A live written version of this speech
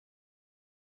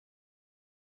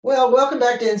Well, welcome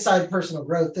back to Inside Personal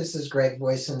Growth. This is Greg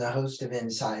Boyson, the host of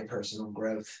Inside Personal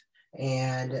Growth.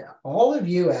 And all of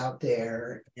you out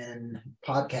there in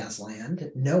podcast land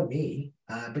know me,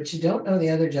 but you don't know the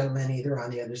other gentleman either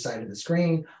on the other side of the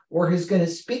screen or who's going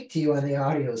to speak to you on the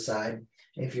audio side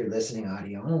if you're listening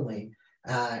audio only.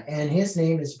 And his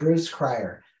name is Bruce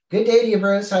Cryer. Good day to you,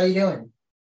 Bruce. How you doing?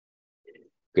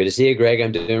 Good to see you, Greg.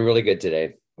 I'm doing really good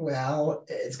today. Well,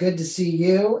 it's good to see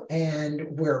you. And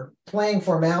we're playing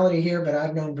formality here, but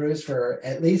I've known Bruce for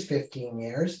at least 15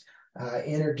 years.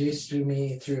 Introduced to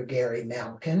me through Gary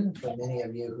Malkin, for many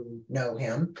of you who know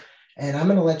him. And I'm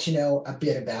going to let you know a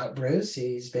bit about Bruce.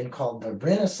 He's been called the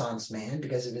Renaissance Man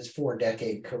because of his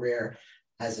 4-decade career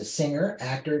as a singer,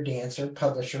 actor, dancer,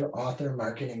 publisher, author,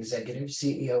 marketing executive,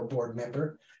 CEO, board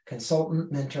member,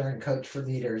 consultant, mentor, and coach for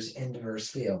leaders in diverse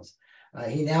fields.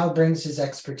 He now brings his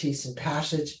expertise and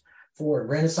passion for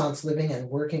Renaissance living and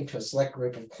working to a select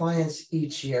group of clients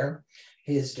each year.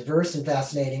 His diverse and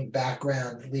fascinating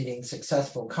background leading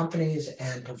successful companies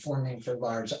and performing for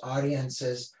large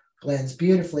audiences blends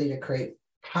beautifully to create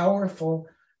powerful,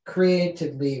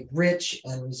 creatively rich,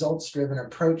 and results-driven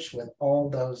approach with all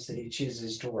those that he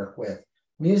chooses to work with.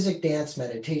 Music, dance,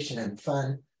 meditation, and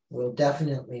fun will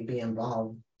definitely be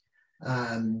involved.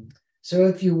 So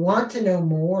if you want to know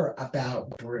more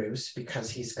about Bruce, because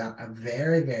he's got a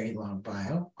very, very long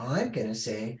bio, I'm going to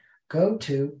say go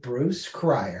to Bruce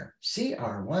Cryer,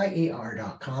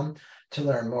 CRYER.com, to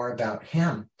learn more about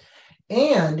him.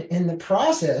 And in the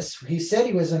process, he said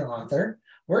he was an author.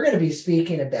 We're going to be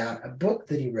speaking about a book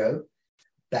that he wrote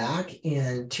back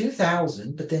in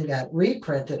 2000, but then got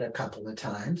reprinted a couple of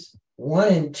times,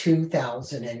 one in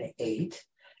 2008.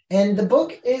 And the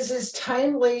book is as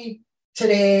timely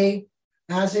today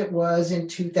as it was in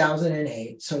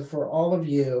 2008. So for all of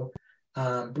you,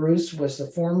 Bruce was the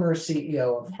former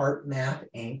CEO of HeartMath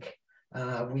Inc.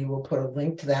 We will put a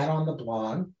link to that on the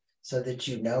blog so that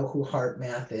you know who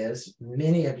HeartMath is.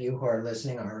 Many of you who are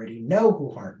listening already know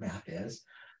who HeartMath is,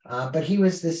 but he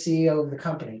was the CEO of the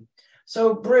company.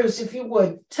 So Bruce, if you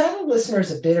would, tell the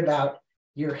listeners a bit about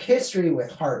your history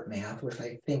with HeartMath, which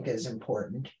I think is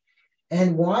important,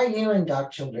 and why you and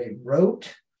Dr. Childre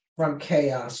wrote From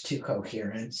Chaos to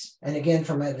Coherence. And again,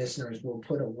 for my listeners, we'll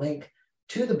put a link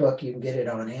to the book. You can get it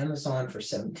on Amazon for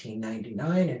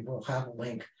 $17.99, and we'll have a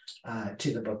link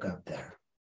to the book up there.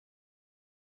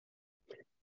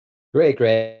 Great,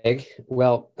 Greg.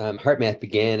 Well, HeartMath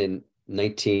began in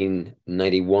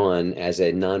 1991 as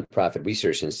a nonprofit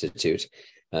research institute.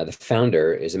 The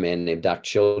founder is a man named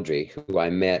Dr. Childre, who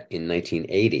I met in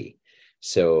 1980.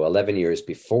 So 11 years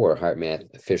before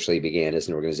HeartMath officially began as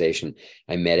an organization.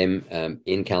 I met him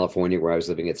in California, where I was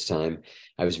living at the time.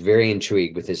 I was very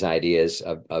intrigued with his ideas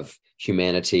of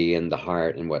humanity and the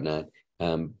heart and whatnot,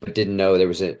 but didn't know there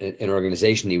was an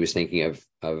organization he was thinking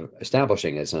of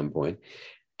establishing at some point.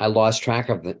 I lost track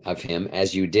of him,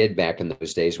 as you did back in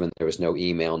those days when there was no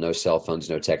email, no cell phones,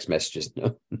 no text messages,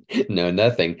 no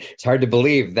nothing. It's hard to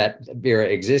believe that era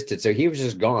existed. So he was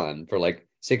just gone for like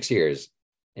 6 years.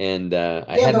 And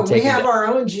I hadn't but we taken have our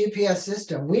own GPS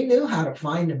system. We knew how to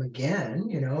find him again.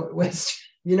 It was,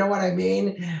 you know what I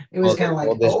mean? It was kind of like,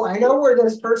 oh, I know where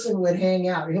this person would hang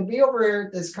out. He'll be over here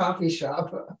at this coffee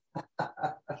shop.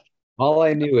 All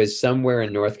I knew is somewhere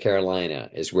in North Carolina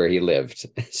is where he lived.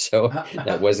 So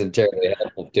that wasn't terribly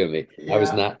helpful to me. Yeah.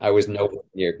 I was nowhere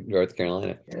near North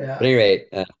Carolina. Yeah. But anyway,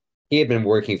 he had been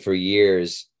working for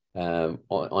years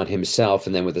on himself,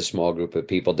 and then with a small group of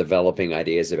people developing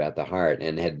ideas about the heart,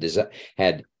 and had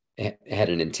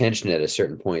an intention at a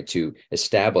certain point to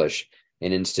establish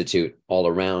an institute all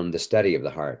around the study of the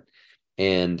heart.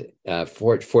 And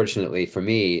fortunately for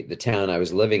me, the town I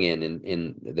was living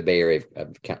in the Bay Area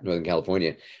of Northern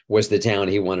California was the town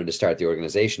he wanted to start the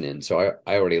organization in. So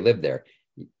I already lived there.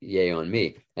 Yay on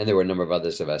me. And there were a number of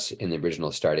others of us in the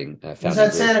original starting founding Was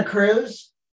that group. Santa Cruz?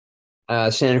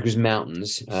 Santa Cruz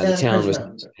Mountains. The town was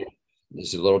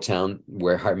this is a little town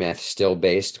where HeartMath is still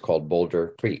based, called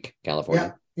Boulder Creek,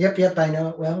 California. Yep. I know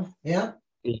it well. Yeah.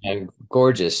 Yeah,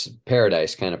 gorgeous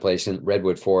paradise kind of place, in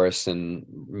redwood forests and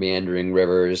meandering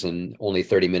rivers, and only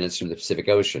 30 minutes from the Pacific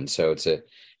Ocean. So it's a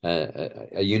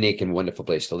unique and wonderful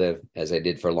place to live, as I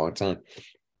did for a long time.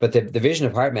 But the vision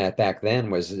of HeartMath back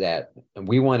then was that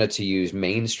we wanted to use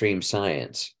mainstream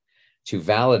science to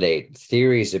validate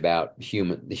theories about the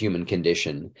human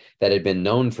condition that had been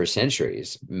known for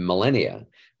centuries, millennia,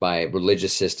 by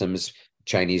religious systems,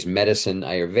 Chinese medicine,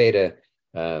 Ayurveda.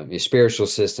 Spiritual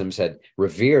systems had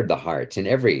revered the heart in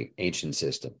every ancient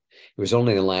system. It was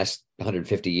only in the last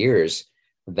 150 years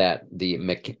that the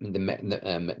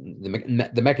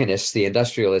mechanists, the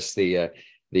industrialists, the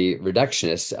the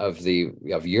reductionists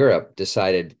of Europe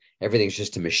decided everything's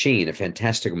just a machine, a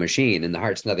fantastical machine, and the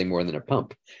heart's nothing more than a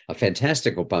pump, a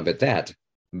fantastical pump at that.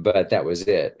 But that was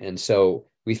it. And so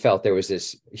we felt there was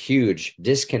this huge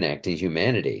disconnect in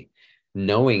humanity,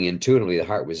 knowing intuitively the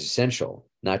heart was essential,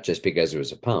 not just because it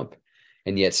was a pump.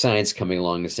 And yet science coming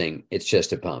along and saying it's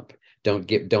just a pump.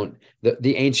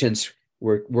 The ancients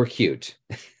were cute.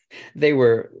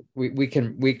 We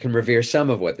can revere some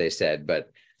of what they said,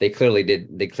 but they clearly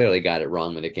got it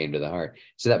wrong when it came to the heart.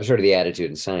 So that was sort of the attitude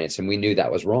in science, and we knew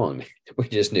that was wrong. We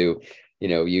just knew,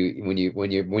 when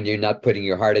you're not putting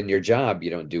your heart in your job, you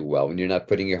don't do well. When you're not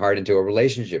putting your heart into a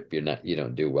relationship, you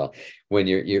don't do well. When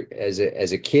you're as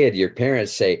a kid, your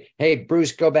parents say, "Hey,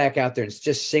 Bruce, go back out there and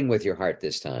just sing with your heart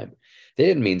this time." They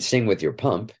didn't mean sing with your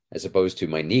pump as opposed to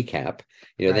my kneecap.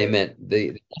 Right. They meant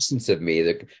the essence of me,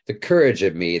 the courage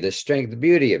of me, the strength, the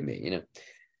beauty of me,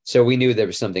 So we knew there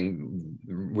was something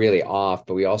really off,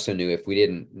 but we also knew if we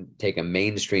didn't take a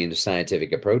mainstream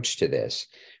scientific approach to this,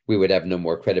 we would have no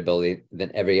more credibility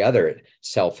than every other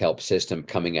self-help system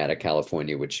coming out of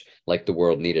California, which, like the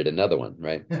world, needed another one,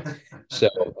 right?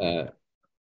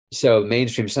 So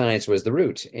mainstream science was the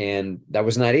route, and that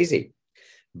was not easy.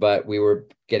 But we were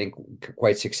getting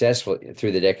quite successful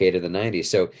through the decade of the 90s.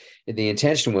 So the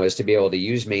intention was to be able to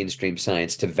use mainstream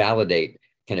science to validate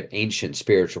kind of ancient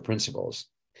spiritual principles.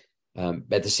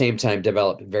 At the same time,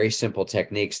 develop very simple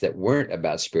techniques that weren't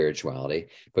about spirituality,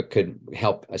 but could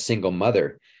help a single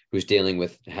mother who's dealing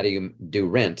with how do you do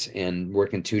rent and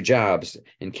working 2 jobs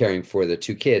and caring for the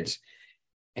 2 kids.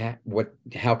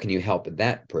 How can you help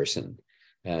that person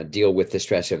deal with the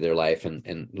stress of their life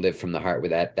and live from the heart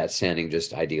without that sounding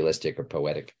just idealistic or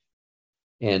poetic?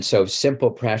 And so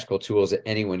simple, practical tools that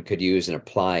anyone could use and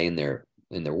apply in their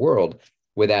world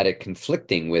without it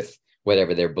conflicting with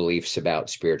whatever their beliefs about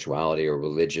spirituality or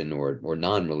religion or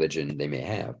non-religion they may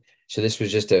have. So this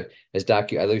was just I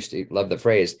used to love the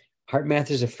phrase,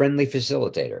 HeartMath is a friendly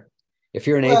facilitator. If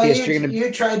you're an atheist, you're going to...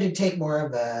 You tried to take more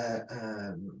of a,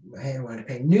 I don't want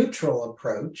to say neutral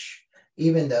approach,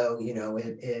 even though,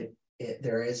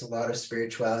 there is a lot of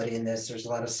spirituality in this. There's a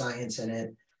lot of science in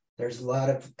it. There's a lot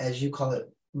of, as you call it,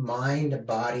 mind,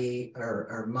 body,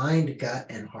 or mind, gut,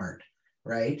 and heart,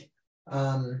 right?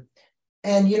 And,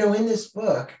 in this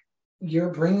book, you're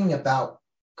bringing about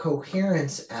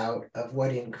coherence out of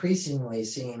what increasingly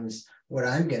seems, what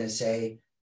I'm going to say,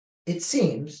 it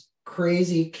seems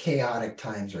crazy, chaotic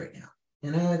times right now.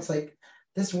 It's like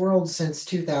this world since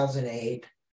 2008,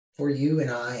 for you and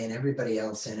I and everybody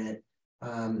else in it,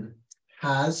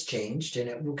 has changed, and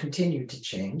it will continue to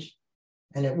change.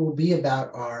 And it will be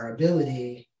about our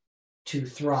ability to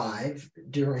thrive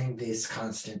during this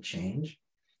constant change.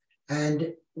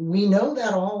 And we know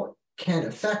that all can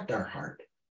affect our heart.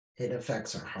 It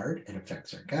affects our heart, it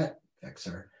affects our gut, it affects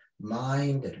our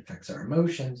mind, it affects our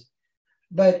emotions.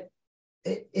 But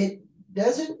it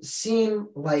doesn't seem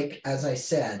like, as I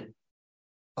said,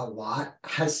 a lot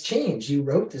has changed. You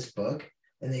wrote this book,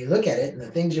 and then you look at it, and the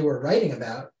things you were writing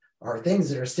about are things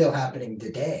that are still happening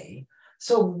today.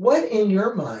 So what in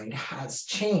your mind has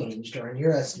changed, or in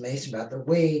your estimation, about the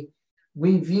way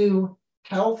we view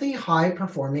healthy,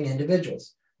 high-performing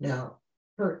individuals? Now,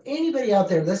 for anybody out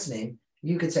there listening,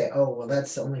 you could say, oh, well,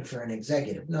 that's only for an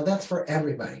executive. No, that's for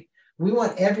everybody. We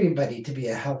want everybody to be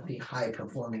a healthy,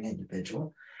 high-performing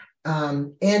individual.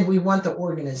 And we want the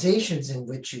organizations in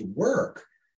which you work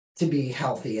to be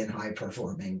healthy and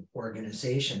high-performing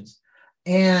organizations.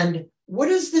 And what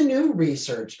is the new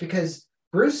research? Because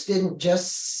Bruce didn't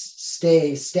just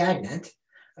stay stagnant.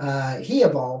 He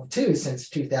evolved too since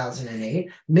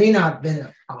 2008. May not have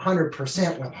been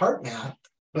 100% with HeartMath,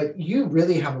 but you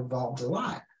really have evolved a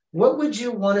lot. What would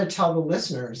you want to tell the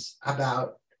listeners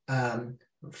about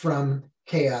from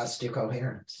chaos to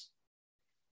coherence?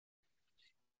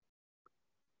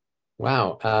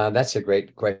 Wow, that's a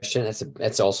great question.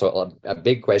 That's also a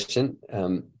big question.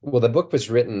 Well, the book was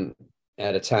written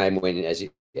at a time when, as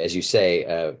you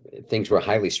say, things were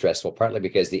highly stressful, partly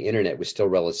because the internet was still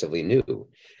relatively new.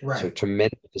 Right. So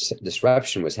tremendous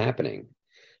disruption was happening.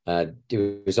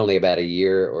 It was only about a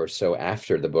year or so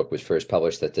after the book was first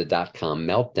published that the .com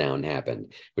meltdown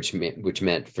happened, which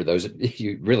meant for those of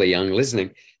you really young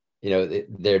listening,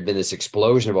 there had been this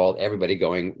explosion of everybody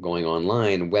going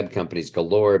online, web companies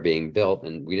galore being built,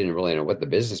 and we didn't really know what the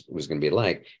business was going to be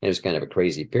like. And it was kind of a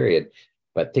crazy period.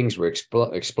 But things were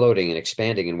exploding and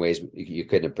expanding in ways you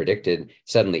couldn't have predicted.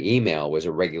 Suddenly, email was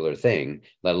a regular thing,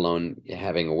 let alone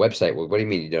having a website. Well, what do you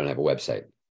mean you don't have a website?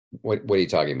 What are you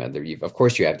talking about? Of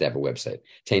course, you have to have a website.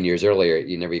 10 years earlier,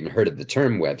 you never even heard of the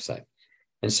term website.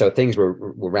 And so things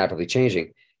were rapidly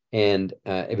changing. And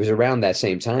it was around that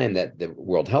same time that the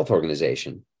World Health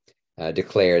Organization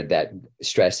declared that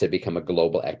stress had become a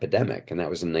global epidemic, and that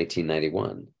was in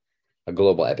 1991. A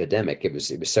global epidemic. It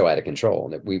was so out of control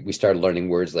that we started learning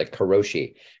words like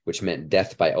karoshi, which meant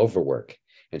death by overwork,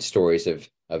 and stories of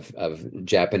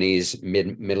Japanese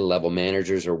middle level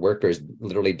managers or workers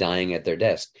literally dying at their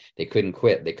desk. They couldn't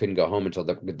quit. They couldn't go home until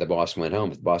the boss went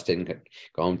home. If the boss didn't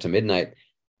go home to midnight,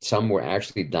 some were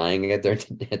actually dying at their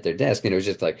desk, and it was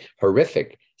just like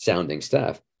horrific sounding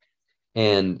stuff.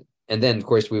 And then, of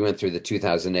course, we went through the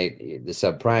 2008, the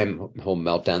subprime whole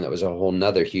meltdown. That was a whole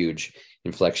nother huge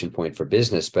inflection point for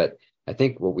business. But I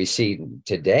think what we see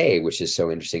today, which is so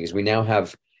interesting, is we now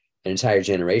have an entire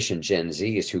generation, Gen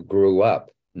Zs, who grew up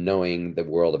knowing the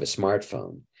world of a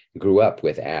smartphone, grew up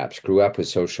with apps, grew up with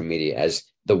social media as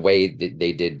the way that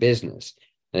they did business.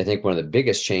 And I think one of the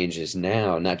biggest changes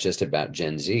now, not just about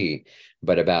Gen Z,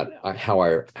 but about how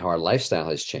our lifestyle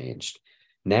has changed.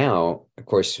 Now, of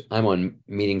course, I'm on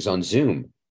meetings on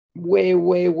Zoom way,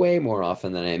 way, way more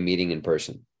often than I am meeting in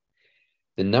person.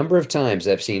 The number of times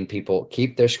I've seen people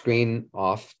keep their screen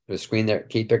off,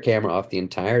 keep their camera off the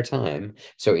entire time.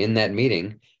 So in that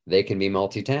meeting, they can be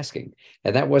multitasking.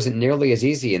 And that wasn't nearly as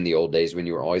easy in the old days when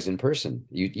you were always in person.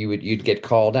 You'd get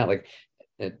called out like,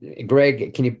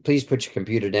 Greg, can you please put your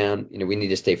computer down? We need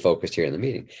to stay focused here in the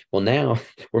meeting. Well, now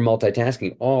we're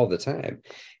multitasking all the time,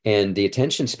 and the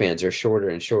attention spans are shorter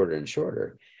and shorter and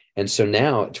shorter. And so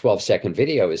now 12-second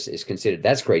video is considered,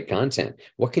 that's great content.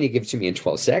 What can you give to me in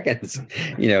 12 seconds?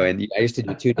 And I used to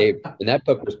do 2-day, when that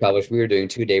book was published, we were doing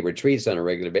 2-day retreats on a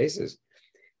regular basis.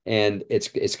 And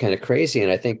it's kind of crazy.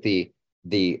 And I think the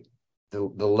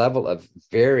level of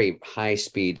very high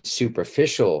speed,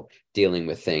 superficial dealing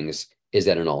with things is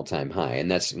at an all-time high. And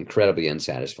that's incredibly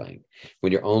unsatisfying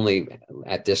when you're only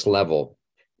at this level,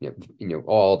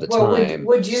 all the time.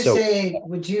 Would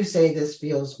you say this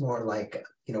feels more like,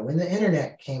 when the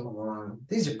internet came along,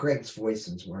 these are Greg's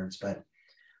Voisin's words, but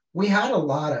we had a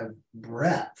lot of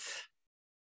breadth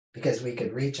because we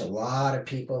could reach a lot of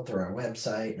people through our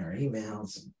website and our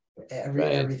emails, and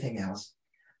everything else.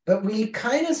 But we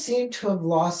kind of seem to have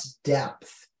lost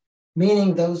depth,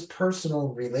 meaning those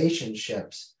personal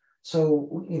relationships.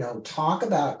 So, talk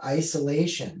about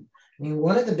isolation. I mean,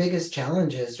 one of the biggest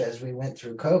challenges as we went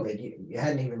through COVID, you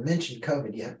hadn't even mentioned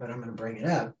COVID yet, but I'm going to bring it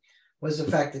up, was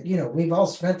the fact that, we've all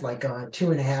spent like a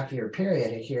 2.5-year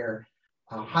period here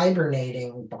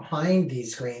hibernating behind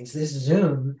these screens. This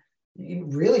Zoom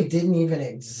really didn't even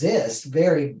exist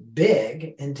very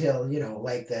big until,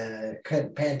 like the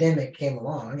pandemic came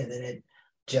along, and then it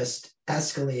just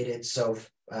escalated so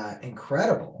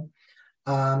incredible.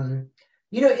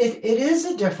 It is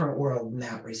a different world in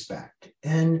that respect.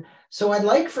 And so I'd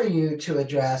like for you to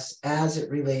address as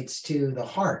it relates to the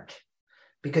heart,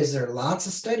 because there are lots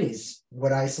of studies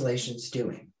what isolation is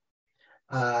doing.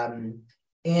 And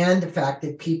the fact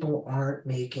that people aren't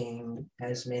making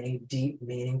as many deep,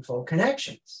 meaningful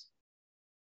connections.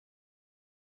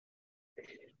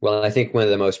 Well, I think one of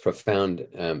the most profound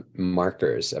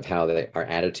markers of how our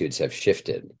attitudes have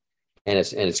shifted, and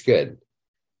it's good,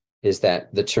 is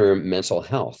that the term mental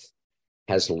health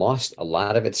has lost a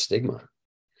lot of its stigma.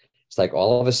 It's like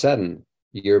all of a sudden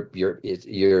you're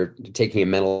taking a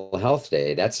mental health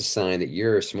day. That's a sign that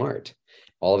you're smart.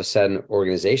 All of a sudden,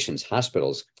 organizations,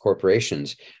 hospitals,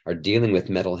 corporations are dealing with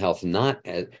mental health, not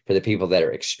for the people that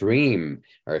are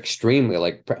extremely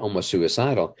like almost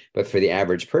suicidal, but for the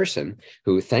average person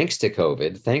who, thanks to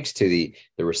COVID, thanks to the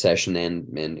recession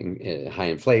and high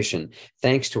inflation,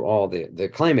 thanks to all the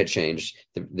climate change,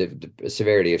 the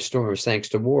severity of storms, thanks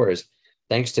to wars,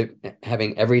 thanks to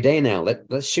having every day now,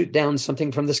 let's shoot down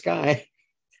something from the sky.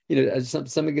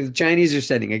 Something the Chinese are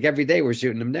sending, like every day we're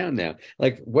shooting them down now.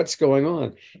 Like, what's going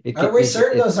on? Are we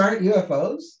certain those aren't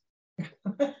UFOs?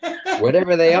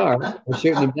 Whatever they are, we're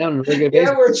shooting them down on a regular basis.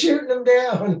 Yeah, we're shooting them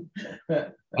down.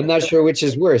 I'm not sure which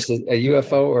is worse, a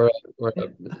UFO or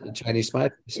a Chinese spy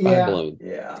balloon.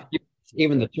 Yeah.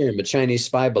 Even the term, a Chinese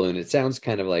spy balloon, it sounds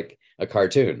kind of like a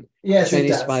cartoon. Yes, Chinese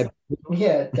it does. spy balloon.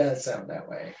 Yeah, it does sound that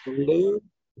way.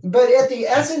 But at the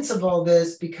essence of all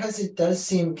this, because it does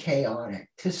seem chaotic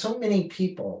to so many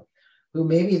people who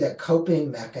maybe the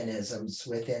coping mechanisms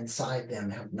inside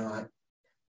them have not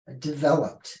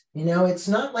developed. It's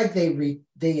not like they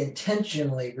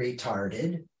intentionally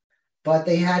retarded, but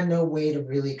they had no way to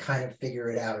really kind of figure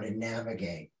it out and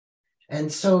navigate.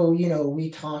 And so,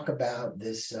 we talk about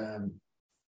this,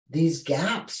 these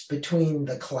gaps between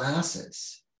the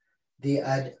classes,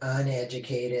 the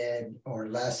uneducated or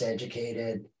less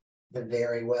educated, the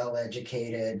very well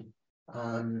educated.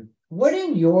 What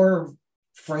in your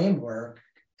framework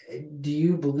do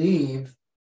you believe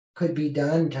could be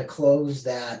done to close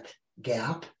that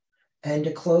gap and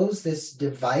to close this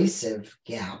divisive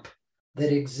gap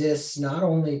that exists not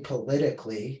only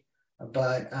politically,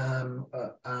 but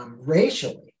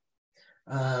racially.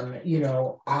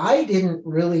 I didn't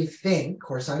really think, of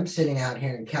course, I'm sitting out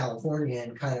here in California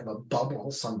in kind of a bubble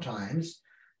sometimes,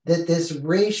 that this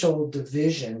racial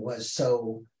division was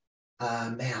so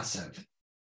massive.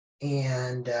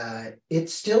 And it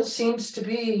still seems to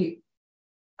be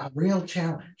a real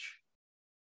challenge.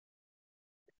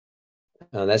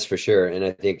 That's for sure. And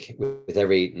I think with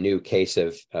every new case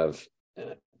too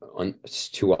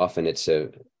often it's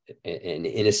an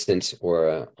innocent or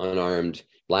an unarmed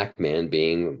Black man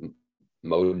being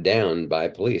mowed down by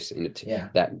police. And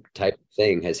that type of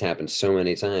thing has happened so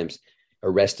many times.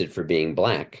 Arrested for being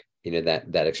Black,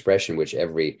 that expression which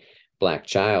every Black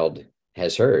child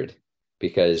has heard,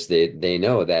 because they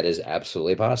know that is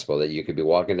absolutely possible, that you could be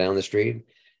walking down the street,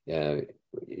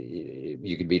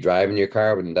 you could be driving your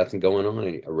car with nothing going on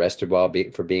and arrested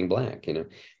for being Black,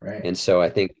 Right. And so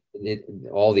I think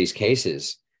all these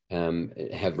cases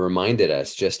have reminded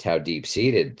us just how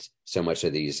deep-seated so much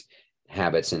of these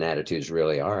habits and attitudes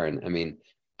really are. And I mean,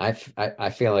 I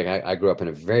feel like I grew up in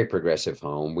a very progressive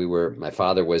home. My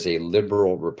father was a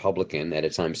liberal Republican at a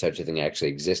time such a thing actually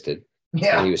existed.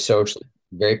 Yeah. And he was socially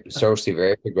very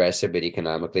progressive, but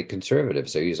economically conservative.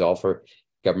 So he was all for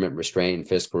government restraint and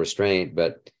fiscal restraint,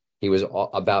 but he was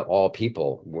about all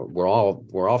people. We're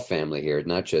all family here,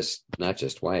 not just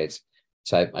whites.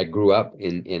 So I grew up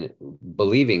in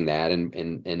believing that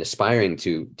and aspiring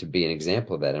to be an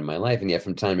example of that in my life. And yet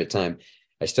from time to time,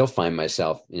 I still find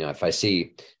myself, if I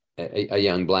see a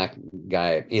young Black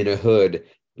guy in a hood,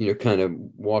 kind of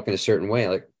walking a certain way,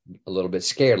 like a little bit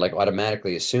scared, like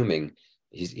automatically assuming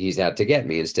he's out to get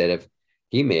me, instead of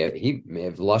he may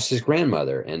have lost his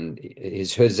grandmother and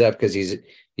his hood's up because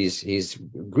he's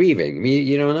grieving.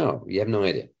 You don't know. You have no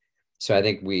idea. So I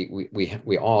think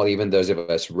we all, even those of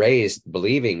us raised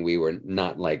believing we were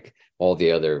not like all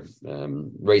the other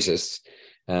racists,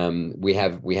 we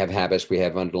have habits, we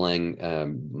have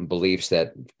underlying beliefs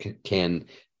that can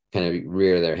kind of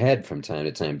rear their head from time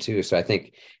to time too. So I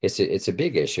think it's a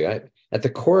big issue. At the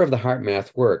core of the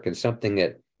HeartMath work, and something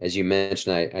that, as you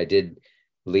mentioned, I did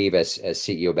leave as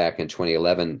CEO back in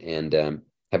 2011, and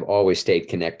have always stayed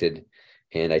connected.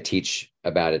 And I teach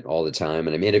about it all the time,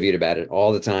 and I'm interviewed about it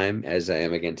all the time, as I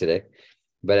am again today.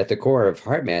 But at the core of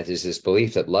HeartMath is this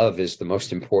belief that love is the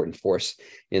most important force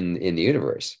in the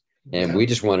universe. And we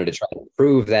just wanted to try to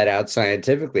prove that out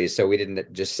scientifically, so we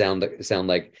didn't just sound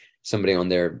like somebody on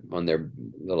their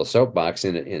little soapbox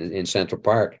in Central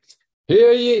Park.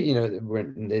 Here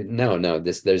there's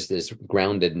this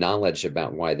grounded knowledge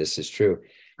about why this is true.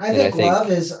 I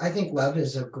think love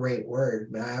is a great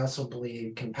word, but I also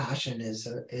believe compassion is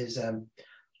a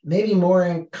maybe more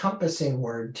encompassing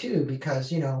word too,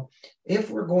 because if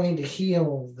we're going to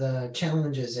heal the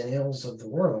challenges and ills of the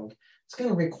world, it's going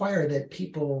to require that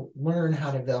people learn how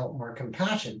to develop more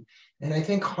compassion. And I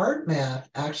think HeartMath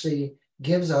actually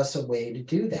gives us a way to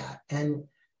do that. And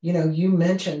you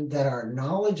mentioned that our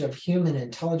knowledge of human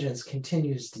intelligence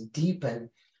continues to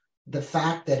deepen. The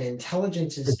fact that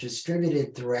intelligence is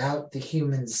distributed throughout the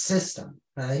human system.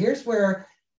 Here's where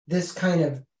this kind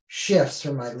of shifts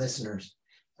for my listeners.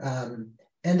 And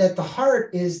that the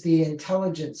heart is the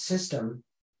intelligent system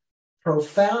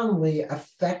profoundly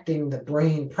affecting the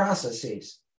brain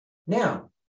processes.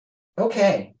 Now,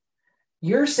 okay,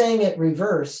 you're saying it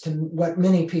reverse to what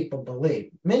many people believe.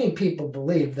 Many people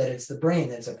believe that it's the brain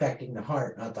that's affecting the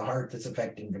heart, not the heart that's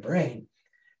affecting the brain.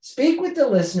 Speak with the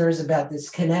listeners about this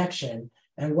connection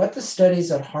and what the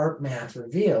studies at HeartMath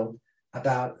revealed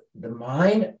about the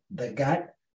mind, the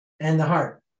gut, and the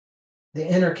heart, the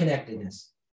interconnectedness.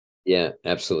 Yeah,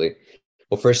 absolutely.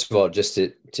 Well, first of all, just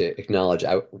to acknowledge,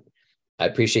 I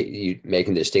appreciate you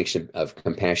making the distinction of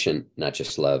compassion, not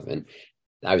just love. And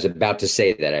I was about to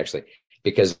say that actually,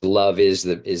 because love is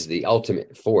the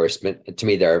ultimate force. But to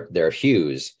me, there are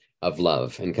hues of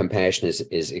love, and compassion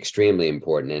is extremely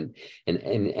important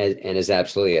and is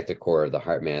absolutely at the core of the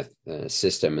HeartMath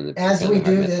system. And as we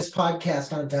do this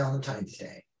podcast on Valentine's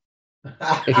Day.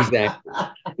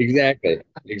 Exactly.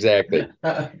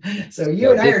 So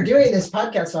you and I are doing this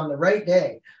podcast on the right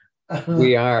day.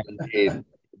 We are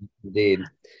indeed.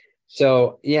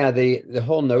 So yeah, the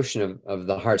whole notion of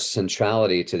the heart's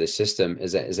centrality to the system,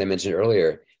 as I mentioned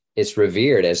earlier, it's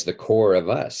revered as the core of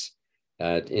us.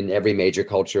 In every major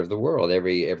culture of the world,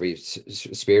 every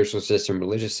spiritual system,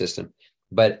 religious system,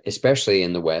 but especially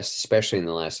in the West, especially in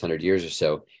the last 100 years or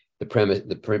so,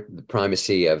 the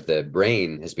primacy of the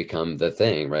brain has become the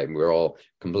thing, right? We're all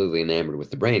completely enamored with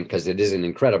the brain because it is an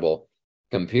incredible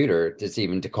computer, it's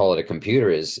even to call it a computer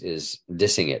is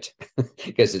dissing it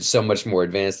because it's so much more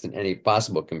advanced than any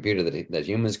possible computer that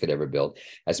humans could ever build.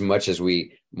 As much as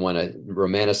we want to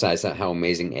romanticize how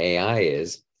amazing AI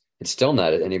is, it's still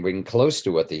not anywhere close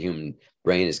to what the human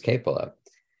brain is capable of.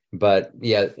 But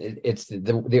yeah, it's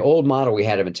the old model we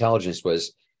had of intelligence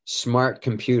was smart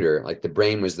computer, like the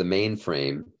brain was the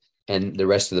mainframe, and the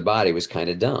rest of the body was kind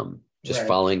of dumb, just Right.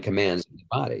 following commands of the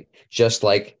body. Just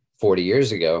like 40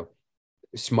 years ago,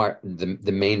 the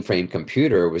mainframe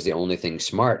computer was the only thing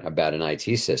smart about an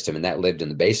IT system, and that lived in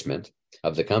the basement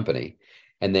of the company.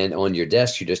 And then on your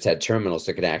desk, you just had terminals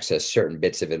that could access certain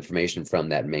bits of information from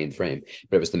that mainframe.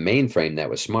 But it was the mainframe that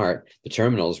was smart. The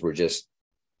terminals were just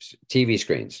TV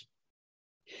screens.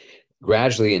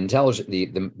 Gradually, the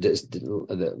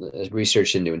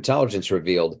research into intelligence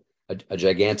revealed a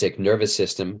gigantic nervous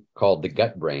system called the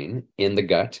gut brain in the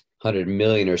gut, 100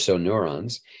 million or so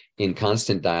neurons in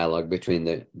constant dialogue between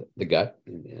the gut,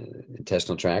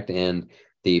 intestinal tract, and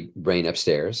the brain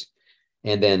upstairs.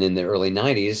 And then in the early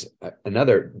 90s,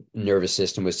 another nervous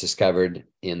system was discovered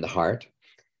in the heart,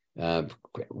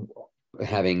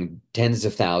 having tens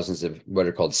of thousands of what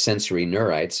are called sensory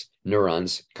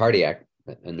neurons, cardiac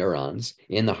neurons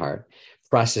in the heart,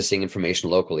 processing information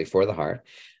locally for the heart.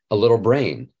 A little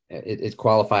brain, it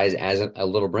qualifies as a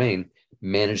little brain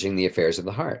managing the affairs of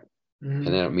the heart. Mm-hmm.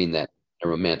 And I don't mean that in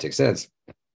a romantic sense,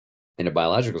 in a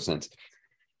biological sense.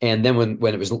 And then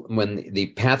when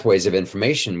the pathways of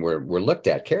information were looked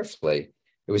at carefully,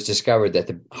 it was discovered that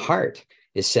the heart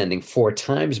is sending 4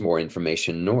 times more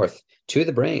information north to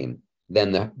the brain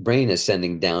than the brain is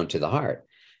sending down to the heart,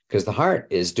 because the heart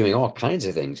is doing all kinds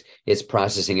of things. It's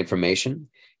processing information.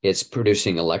 It's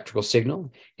producing electrical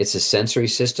signal. It's a sensory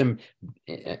system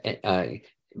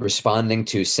responding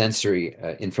to sensory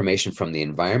information from the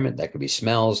environment. That could be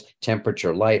smells,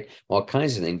 temperature, light, all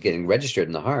kinds of things getting registered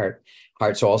in the heart.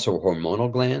 Heart's also a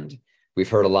hormonal gland. We've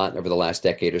heard a lot over the last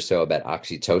decade or so about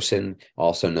oxytocin,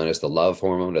 also known as the love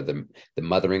hormone or the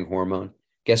mothering hormone.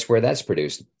 Guess where that's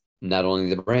produced? Not only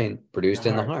the brain, produced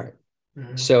in the heart.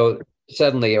 Mm-hmm. So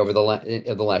suddenly over the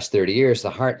last 30 years,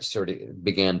 the heart sort of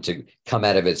began to come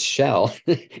out of its shell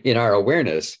in our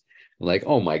awareness. Like,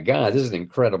 oh my God, this is an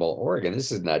incredible organ.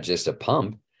 This is not just a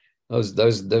pump.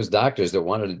 Those doctors that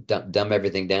wanted to dumb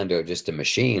everything down to just a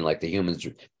machine, like the human's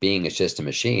being is just a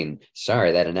machine.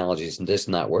 Sorry, that analogy is just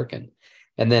not working.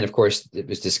 And then, of course, it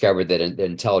was discovered that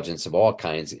intelligence of all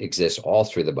kinds exists all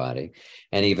through the body,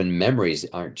 and even memories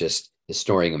aren't just the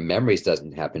storing of memories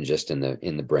doesn't happen just in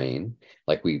the brain,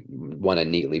 like we want to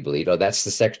neatly believe. Oh, that's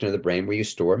the section of the brain where you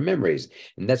store memories,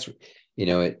 and that's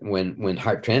when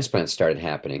heart transplants started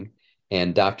happening,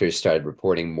 and doctors started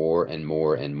reporting more and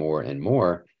more and more and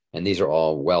more. And these are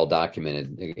all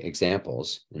well-documented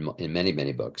examples in many,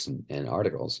 many books and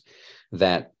articles,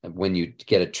 that when you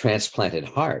get a transplanted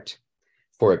heart,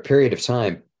 for a period of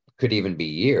time, could even be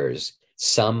years,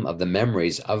 some of the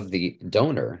memories of the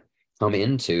donor come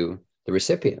into the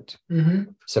recipient. Mm-hmm.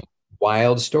 Some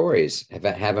wild stories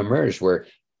have emerged where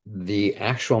the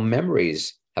actual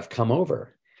memories have come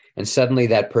over. And suddenly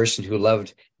that person who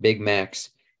loved Big Macs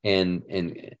and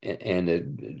a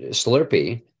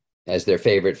Slurpee as their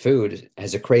favorite food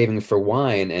has a craving for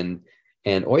wine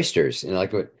and oysters. And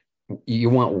like, what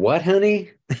you want? What, honey?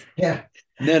 Yeah.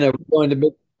 No, we're going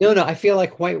to no. I feel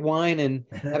like white wine and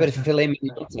how about a filet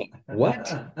mignon?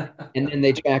 What? And then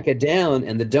they track it down,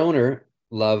 and the donor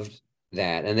loved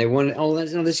that, and they wanted. Oh,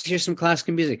 let's hear some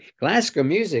classical music. Classical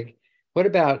music. What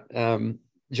about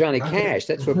Johnny Cash?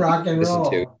 That's what rock and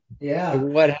roll. To. Yeah.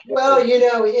 What? Well,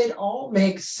 it all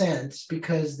makes sense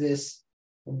because this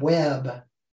web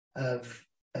of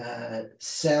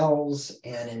cells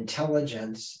and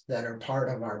intelligence that are part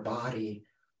of our body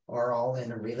are all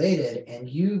interrelated. And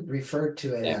you referred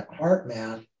to it at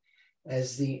HeartMath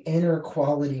as the inner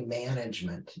quality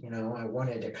management. I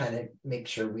wanted to kind of make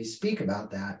sure we speak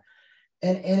about that.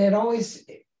 And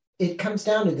it comes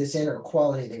down to this inner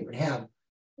quality that we have.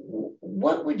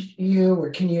 What would you,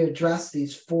 or can you address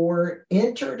these 4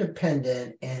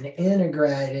 interdependent and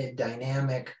integrated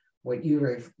dynamic, what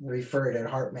you referred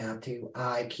at HeartMath to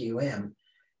IQM,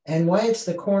 and why it's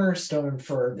the cornerstone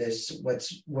for this,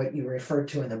 what you referred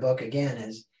to in the book again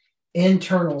as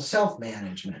internal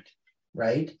self-management,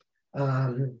 right?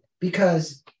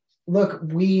 Because look,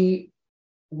 we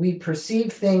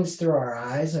perceive things through our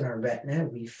eyes and our retina,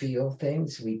 we feel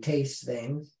things, we taste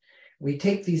things, we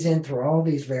take these in through all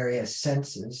these various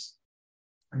senses,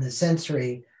 and the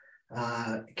sensory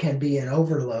can be an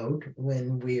overload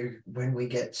when we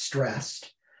get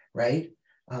stressed, right?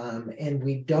 And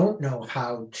we don't know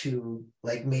how to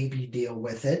maybe deal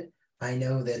with it. I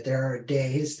know that there are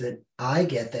days that I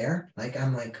get there, like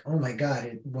I'm like, oh my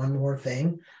God, one more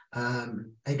thing.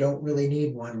 I don't really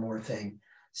need one more thing.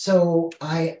 So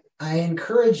I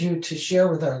encourage you to share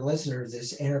with our listeners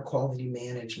this inner quality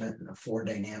management and the four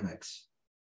dynamics.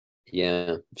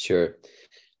 Yeah, sure.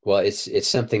 Well, it's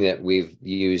something that we've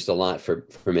used a lot for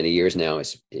many years now.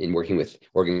 Is in working with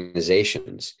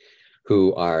organizations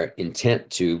who are intent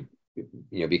to,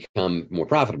 become more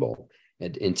profitable,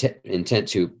 and intent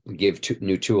to give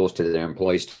new tools to their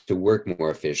employees to work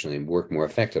more efficiently and work more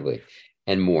effectively,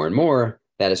 and more.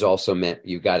 That has also meant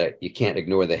you can't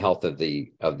ignore the health of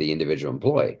the individual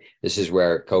employee. This is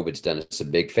where COVID's done us a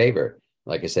big favor.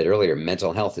 Like I said earlier,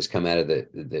 mental health has come out of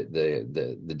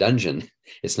the dungeon.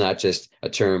 It's not just a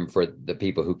term for the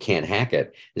people who can't hack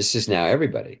it. This is now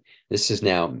everybody. This is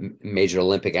now major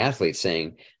Olympic athletes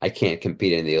saying, I can't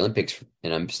compete in the Olympics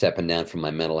and I'm stepping down from my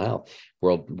mental health.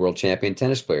 World champion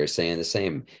tennis players saying the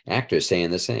same, actors saying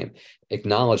the same,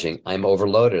 acknowledging I'm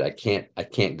overloaded. I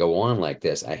can't go on like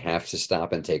this. I have to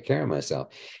stop and take care of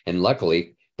myself. And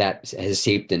luckily, that has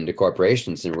seeped into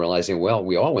corporations and realizing, well,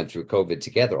 we all went through COVID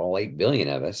together, all 8 billion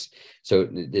of us. So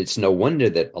it's no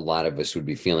wonder that a lot of us would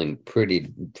be feeling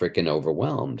pretty freaking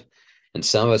overwhelmed. And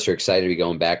some of us are excited to be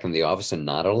going back in the office and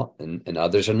not a lot, and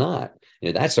others are not.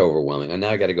 That's overwhelming. And now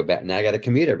I got to go back. Now I got to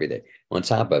commute every day on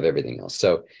top of everything else.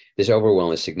 So this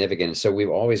overwhelm is significant. And so we've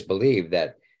always believed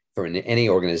that for any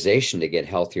organization to get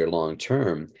healthier long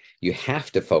term, you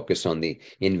have to focus on the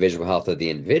individual health of the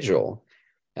individual.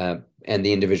 And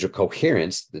the individual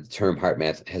coherence, the term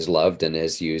HeartMath has loved and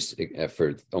has used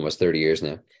for almost 30 years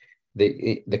now.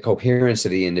 The coherence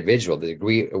of the individual, the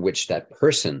degree at which that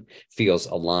person feels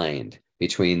aligned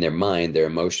between their mind, their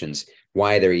emotions,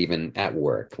 why they're even at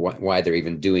work, why they're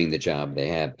even doing the job they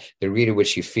have, the degree to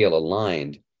which you feel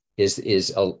aligned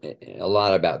is a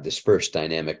lot about this first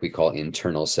dynamic we call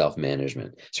internal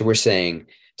self-management. So we're saying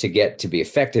to get to be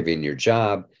effective in your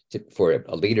job, for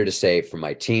a leader to say, for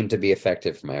my team to be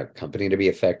effective, for my company to be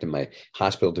effective, my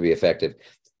hospital to be effective,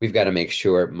 we've got to make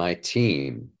sure my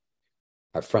team,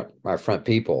 our front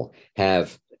people,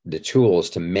 have the tools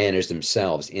to manage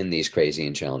themselves in these crazy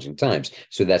and challenging times.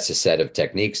 So that's a set of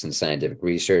techniques and scientific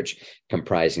research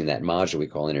comprising that module we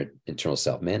call internal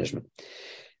self-management.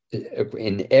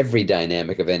 In every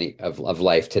dynamic of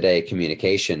life today,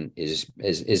 communication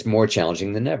is more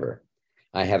challenging than ever.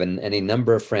 I have any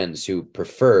number of friends who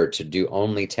prefer to do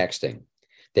only texting.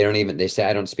 They say,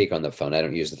 I don't speak on the phone. I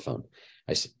don't use the phone.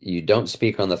 I say, you don't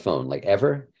speak on the phone, like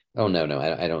ever? Oh, no,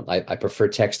 I don't. I prefer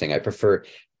texting. I prefer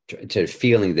to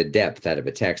feeling the depth out of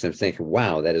a text. I'm thinking,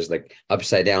 wow, that is like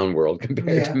upside down world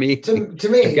compared to me. To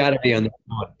me, I've got to be on the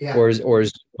phone. Yeah. Or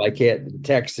I can't,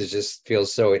 text just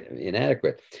feels so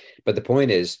inadequate. But the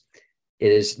point is,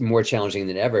 it is more challenging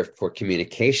than ever for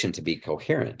communication to be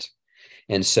coherent.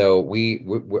 And so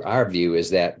our view is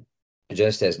that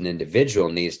just as an individual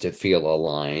needs to feel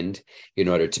aligned in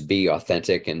order to be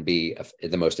authentic and be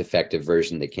the most effective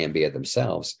version they can be of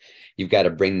themselves, you've got to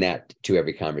bring that to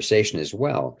every conversation as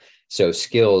well. So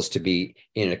skills to be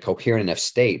in a coherent enough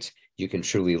state, you can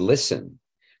truly listen,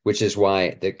 which is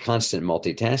why the constant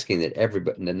multitasking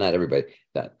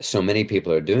that so many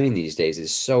people are doing these days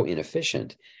is so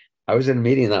inefficient. I was in a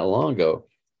meeting not long ago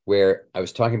where I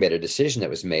was talking about a decision that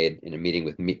was made in a meeting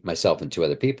with myself and two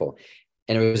other people.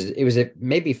 And it was a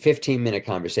maybe 15-minute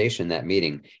conversation in that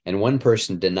meeting. And one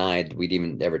person denied we'd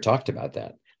even ever talked about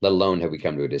that, let alone have we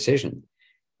come to a decision.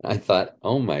 I thought,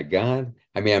 oh my God.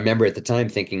 I mean, I remember at the time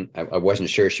thinking I wasn't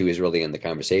sure she was really in the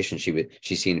conversation.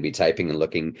 She seemed to be typing and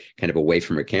looking kind of away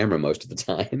from her camera most of the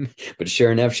time. But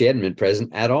sure enough, she hadn't been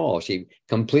present at all. She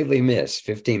completely missed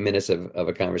 15 minutes of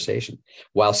a conversation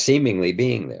while seemingly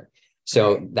being there.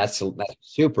 So right. that's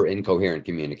super incoherent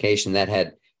communication. That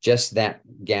had just that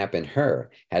gap in her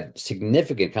had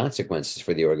significant consequences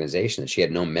for the organization, that she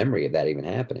had no memory of that even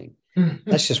happening.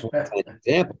 That's just one tiny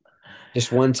example.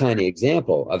 Just one tiny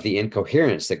example of the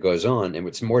incoherence that goes on, and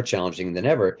it's more challenging than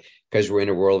ever because we're in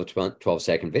a world of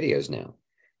 12-second videos now.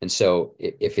 And so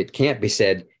if it can't be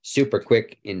said super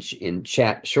quick in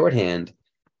chat shorthand,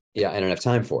 I don't have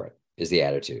time for it, is the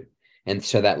attitude. And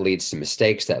so that leads to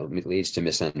mistakes, that leads to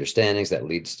misunderstandings, that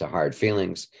leads to hard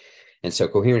feelings. And so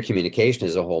coherent communication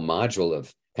is a whole module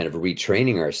of kind of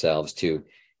retraining ourselves to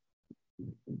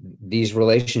these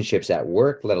relationships at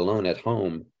work, let alone at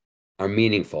home, are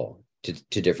meaningful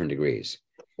to different degrees.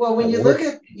 Well, when you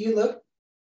look,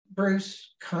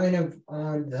 Bruce, kind of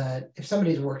on that, if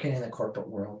somebody's working in the corporate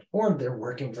world or they're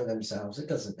working for themselves, it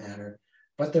doesn't matter,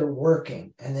 but they're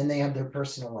working and then they have their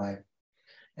personal life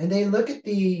and they look at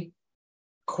the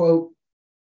quote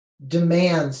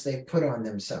demands they put on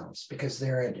themselves because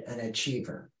they're an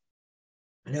achiever.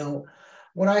 You know,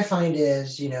 what I find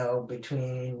is,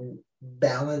 between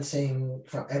balancing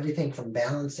from everything from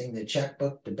balancing the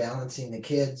checkbook to balancing the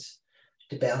kids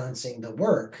to balancing the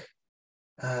work.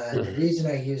 The reason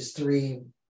I use three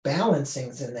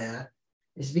balancings in that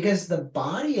is because the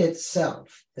body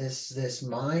itself, this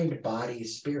mind, body,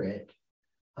 spirit,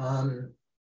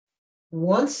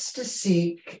 wants to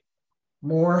seek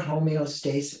more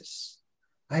homeostasis.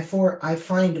 I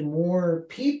find more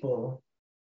people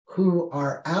who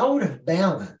are out of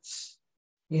balance.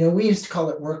 We used to call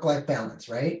it work-life balance,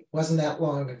 right? Wasn't that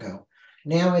long ago.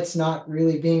 Now it's not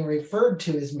really being referred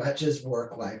to as much as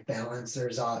work-life balance.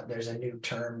 There's a new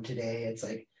term today. It's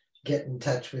like get in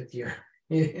touch with your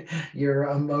your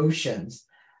emotions.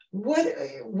 What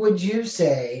would you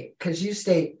say? Because you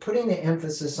state putting the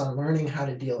emphasis on learning how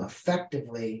to deal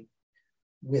effectively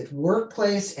with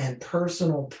workplace and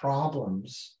personal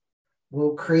problems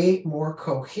will create more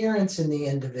coherence in the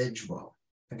individual.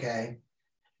 Okay.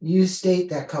 You state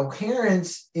that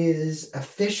coherence is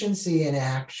efficiency in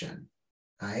action.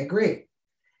 I agree.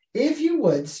 If you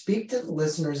would speak to the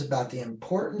listeners about the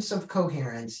importance of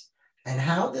coherence and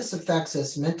how this affects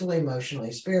us mentally,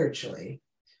 emotionally, spiritually,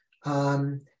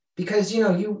 because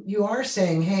you are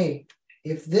saying, hey,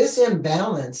 if this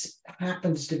imbalance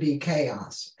happens to be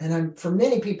chaos, and for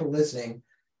many people listening,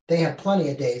 they have plenty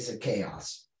of days of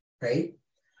chaos, right?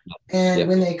 And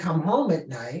when they come home at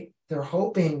night, they're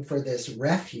hoping for this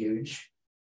refuge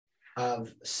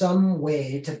of some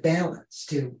way to balance,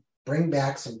 to bring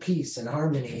back some peace and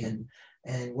harmony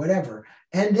and whatever,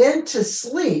 and then to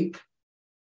sleep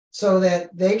so that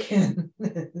they can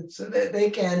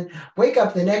wake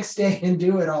up the next day and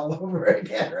do it all over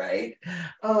again, right?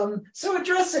 So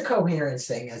address the coherence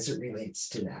thing as it relates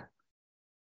to that.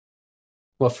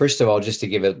 Well, first of all, just to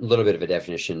give a little bit of a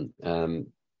definition,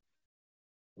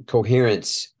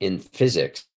 coherence in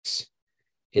physics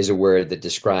is a word that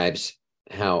describes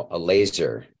how a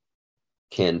laser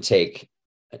can take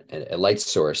a light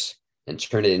source and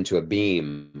turn it into a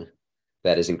beam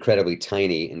that is incredibly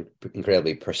tiny and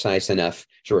incredibly precise enough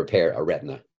to repair a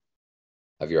retina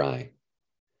of your eye.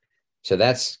 So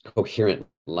that's coherent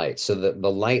light. So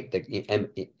the light that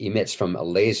emits from a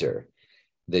laser,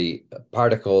 the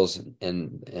particles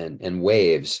and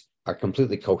waves are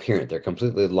completely coherent. They're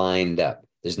completely lined up.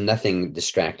 There's nothing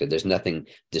distracted. There's nothing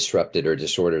disrupted or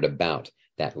disordered about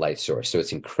that light source. So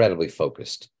it's incredibly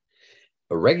focused.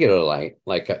 A regular light,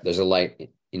 like there's a light,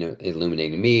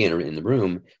 illuminating me and in the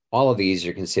room, all of these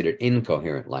are considered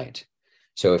incoherent light.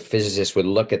 So if physicists would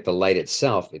look at the light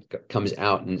itself, it comes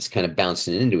out and it's kind of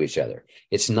bouncing into each other.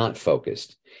 It's not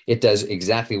focused. It does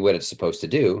exactly what it's supposed to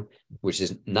do, which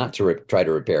is not to try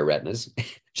to repair retinas,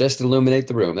 just illuminate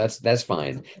the room. That's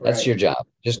fine. That's your job.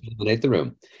 Just illuminate the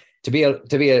room. To be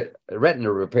a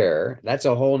retina repairer, that's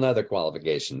a whole nother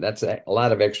qualification. That's a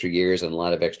lot of extra years and a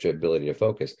lot of extra ability to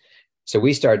focus. So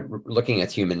we start looking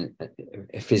at human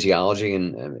physiology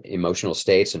and emotional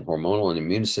states and hormonal and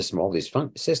immune system, all these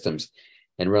systems,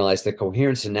 and realized the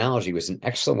coherence analogy was an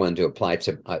excellent one to apply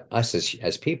to us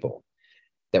as people,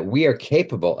 that we are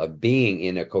capable of being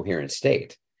in a coherent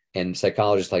state. And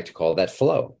psychologists like to call that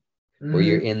flow, where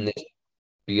you're in this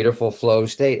beautiful flow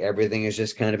state. Everything is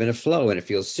just kind of in a flow and it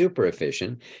feels super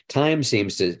efficient. Time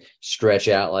seems to stretch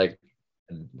out like,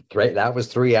 that was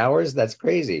 3 hours. That's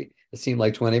crazy. It seemed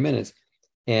like 20 minutes.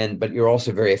 But you're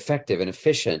also very effective and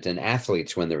efficient, and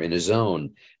athletes when they're in a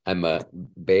zone. I'm a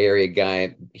Bay Area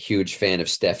guy, huge fan of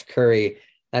Steph Curry.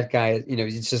 That guy,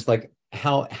 it's just like,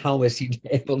 how is he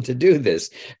able to do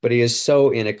this? But he is so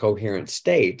in a coherent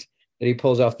state that he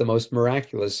pulls off the most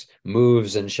miraculous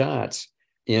moves and shots,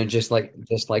 just like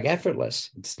effortless.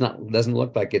 Doesn't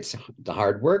look like it's the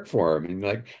hard work for him. And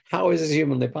like, how is this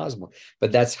humanly possible?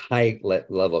 But that's high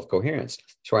level of coherence.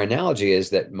 So our analogy is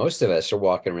that most of us are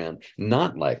walking around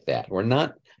not like that. We're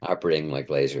not operating like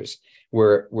lasers.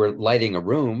 We're lighting a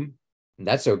room.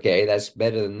 That's okay. That's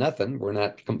better than nothing. We're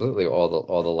not completely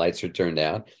all the lights are turned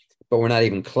out, but we're not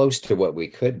even close to what we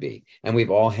could be. And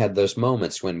we've all had those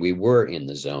moments when we were in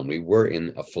the zone, we were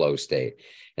in a flow state.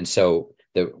 And so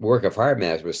the work of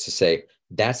HeartMath was to say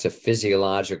that's a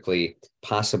physiologically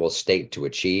possible state to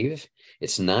achieve.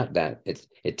 It's not that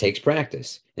it takes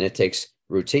practice and it takes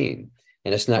routine.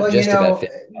 And it's not about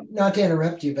not to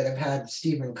interrupt you, but I've had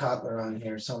Stephen Kotler on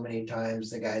here so many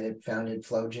times, the guy that founded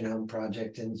Flow Genome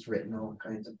Project and has written all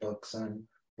kinds of books on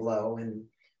flow, and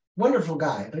wonderful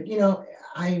guy. But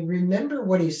I remember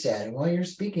what he said, and while you're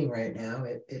speaking right now,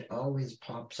 it always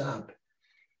pops up.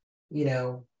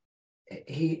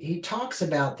 He talks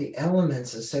about the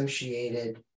elements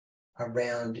associated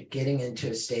around getting into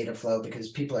a state of flow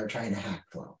because people are trying to hack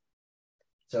flow.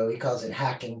 So he calls it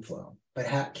hacking flow.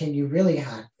 but can you really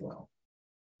hack flow?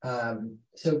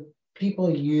 So people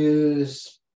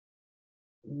use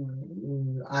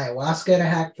ayahuasca to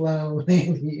hack flow. They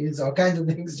use all kinds of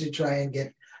things to try and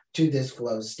get to this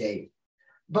flow state.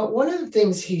 But one of the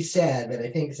things he said that I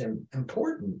think is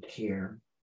important here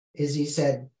is he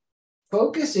said,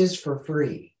 focus is for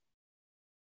free.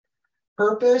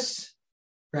 Purpose,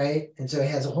 right? And so he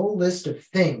has a whole list of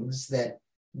things that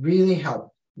really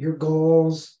help your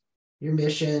goals, your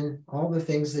mission, all the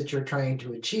things that you're trying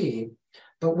to achieve.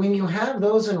 But when you have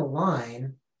those in a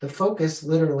line, the focus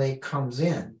literally comes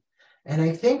in. And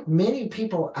I think many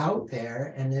people out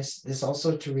there, and this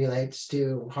also relates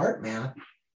to HeartMath,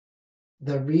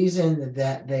 the reason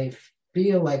that they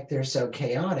feel like they're so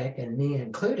chaotic, and me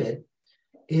included,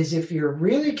 is if you're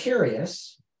really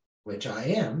curious, which I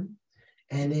am,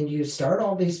 and then you start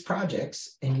all these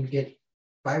projects and you get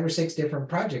 5 or 6 different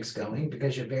projects going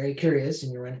because you're very curious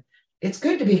and you're running. It's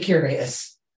good to be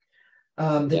curious.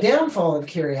 The downfall of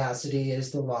curiosity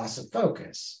is the loss of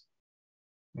focus.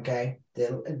 Okay.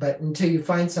 But until you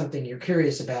find something you're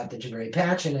curious about, that you're very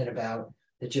passionate about,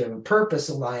 that you have a purpose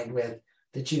aligned with,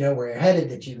 that you know where you're headed,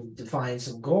 that you define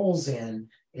some goals in,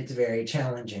 it's very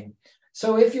challenging.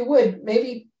 So if you would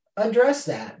maybe address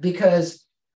that, because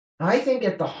I think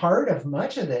at the heart of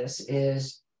much of this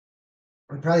is,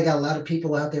 we probably got a lot of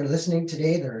people out there listening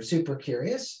today that are super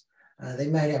curious. They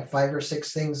might have 5 or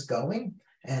 6 things going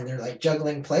and they're like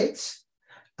juggling plates.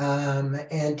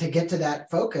 And to get to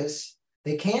that focus,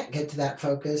 they can't get to that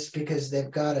focus because they've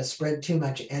got to spread too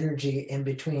much energy in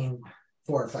between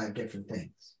 4 or 5 different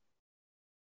things.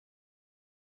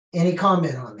 Any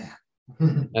comment on that?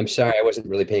 I'm sorry, I wasn't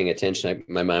really paying attention.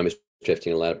 My mind was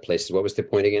drifting a lot of places. What was the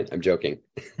point again? I'm joking.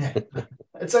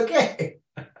 It's okay.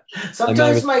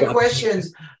 Sometimes my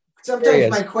questions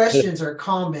are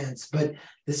comments, but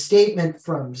the statement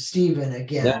from Stephen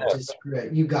again,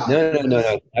 you got it.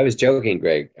 No. I was joking,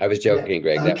 Greg. Greg.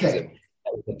 Okay.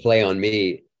 That was a play on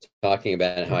me talking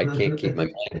about how I can't keep my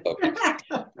mind focused.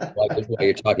 While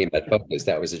you're talking about focus,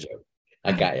 that was a joke.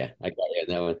 I got you on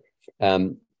that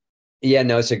one.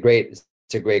 It's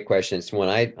a great question. It's one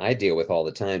I deal with all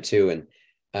the time too. And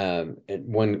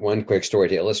one quick story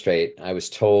to illustrate, I was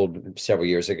told several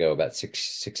years ago, about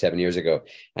 7 years ago,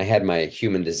 I had my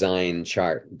human design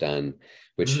chart done,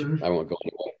 which I won't go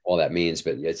into what all that means,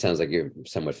 but it sounds like you're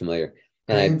somewhat familiar.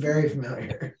 And I'm very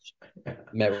familiar.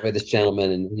 Met with this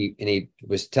gentleman, and he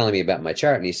was telling me about my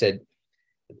chart, and he said,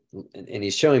 and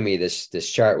he's showing me this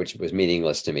chart, which was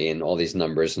meaningless to me, and all these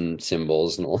numbers and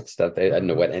symbols and all that stuff. I didn't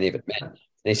know what any of it meant. And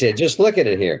he said, just look at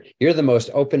it here. You're the most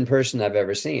open person I've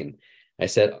ever seen. I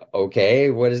said,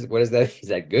 okay, what is that? Is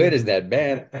that good? Is that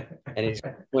bad? And he's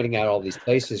pointing out all these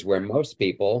places where most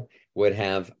people would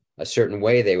have a certain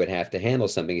way they would have to handle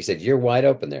something. He said, you're wide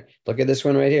open there. Look at this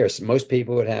one right here. So most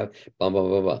people would have blah, blah,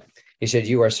 blah, blah. He said,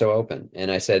 you are so open.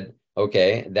 And I said,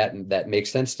 okay, that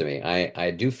makes sense to me.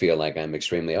 I do feel like I'm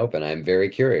extremely open. I'm very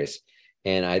curious,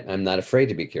 and I'm not afraid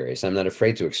to be curious. I'm not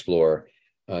afraid to explore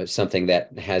something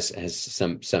that has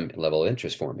some level of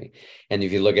interest for me. And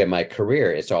if you look at my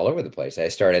career, it's all over the place. I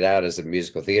started out as a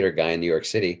musical theater guy in New York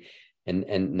City,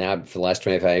 and now for the last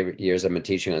 25 years, I've been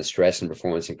teaching on stress and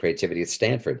performance and creativity at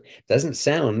Stanford. Doesn't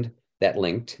sound that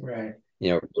linked, right?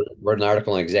 Wrote an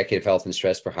article on executive health and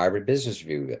stress for Harvard Business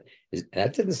Review.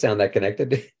 That didn't sound that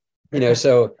connected.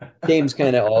 So James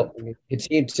it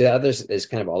seemed to others is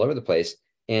kind of all over the place.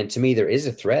 And to me, there is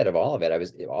a thread of all of it.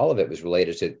 All of it was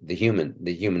related to the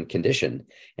human condition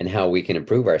and how we can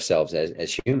improve ourselves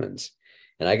as humans.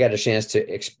 And I got a chance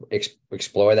to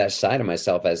explore that side of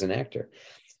myself as an actor.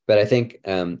 But I think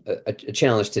a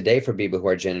challenge today for people who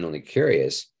are genuinely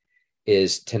curious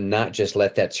is to not just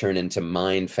let that turn into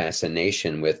mind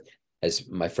fascination with, as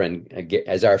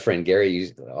our friend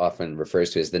Gary often refers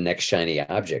to as the next shiny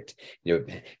object,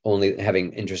 only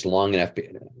having interest long enough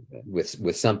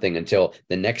with something until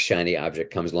the next shiny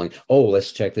object comes along. Oh,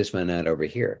 let's check this one out over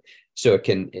here. So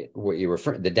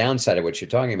the downside of what you're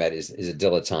talking about is a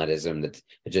dilettantism that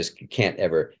just can't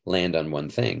ever land on one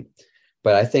thing.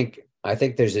 But I think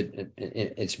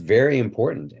it's very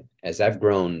important, as I've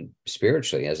grown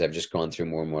spiritually, as I've just gone through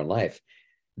more and more life,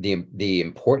 the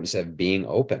importance of being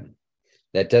open.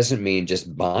 That doesn't mean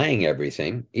just buying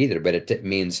everything either, but it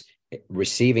means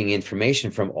receiving information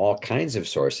from all kinds of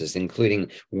sources,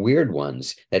 including weird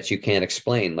ones that you can't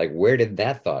explain. Like, where did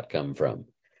that thought come from?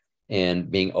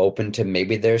 And being open to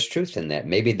maybe there's truth in that.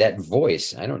 Maybe that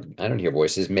voice, I don't hear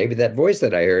voices. Maybe that voice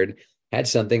that I heard had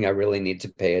something I really need to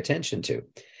pay attention to.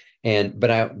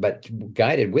 But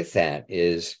guided with that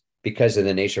is, because of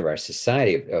the nature of our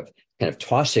society of kind of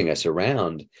tossing us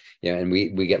around, and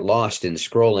we get lost in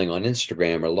scrolling on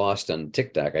Instagram or lost on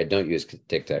TikTok. I don't use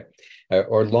TikTok,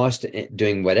 or lost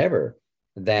doing whatever.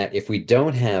 That if we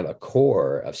don't have a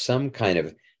core of some kind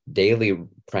of daily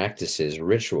practices,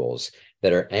 rituals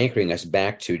that are anchoring us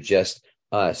back to just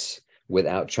us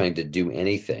without trying to do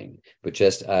anything, but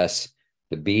just us,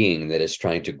 the being that is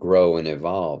trying to grow and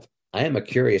evolve. I am a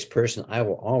curious person. I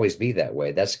will always be that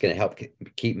way. That's going to help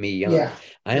keep me young. Yeah.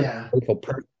 I am a playful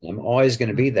person. I'm always going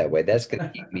to be that way. That's going to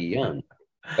keep me young.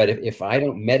 But if I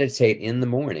don't meditate in the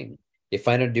morning, if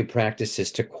I don't do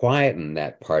practices to quieten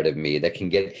that part of me that can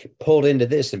get pulled into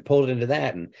this and pulled into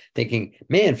that, and thinking,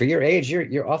 man, for your age,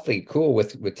 you're awfully cool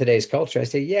with today's culture. I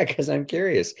say, yeah, because I'm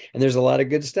curious. And there's a lot of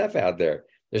good stuff out there.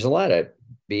 There's a lot of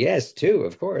BS too,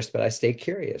 of course, but I stay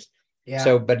curious. Yeah.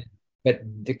 So, but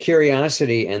the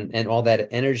curiosity and all that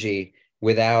energy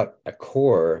without a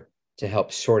core to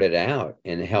help sort it out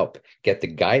and help get the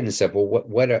guidance of, well,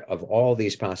 what of all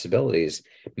these possibilities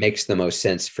makes the most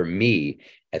sense for me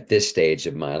at this stage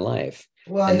of my life.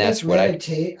 Well, and that's what I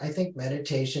think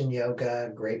meditation,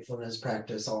 yoga, gratefulness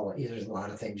practice, there's a lot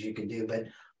of things you can do, but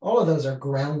all of those are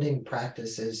grounding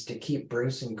practices to keep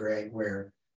Bruce and Greg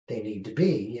where they need to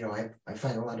be. I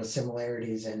find a lot of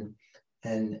similarities and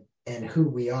who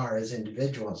we are as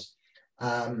individuals.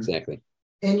 Exactly.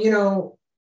 And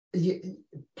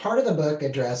part of the book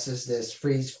addresses this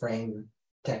freeze frame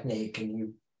technique,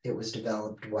 and it was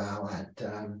developed while at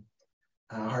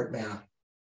HeartMath.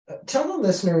 Tell the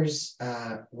listeners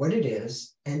what it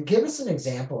is, and give us an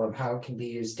example of how it can be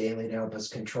used daily to help us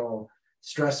control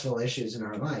stressful issues in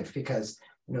our life. Because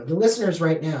the listeners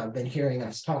right now have been hearing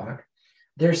us talk.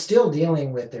 They're still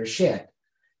dealing with their shit.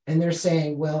 And they're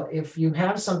saying, well, if you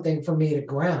have something for me to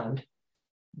ground,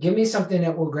 give me something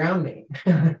that will ground me.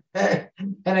 And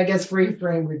I guess freeze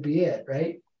frame would be it,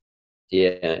 right?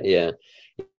 Yeah.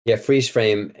 Freeze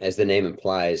frame, as the name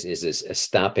implies, is a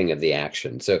stopping of the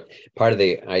action. So part of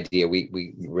the idea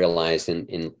we realized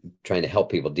in trying to help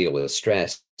people deal with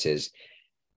stress is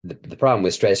the problem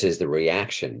with stress is the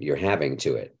reaction you're having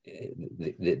to it.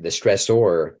 The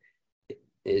stressor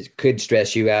could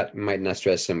stress you out, might not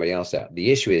stress somebody else out.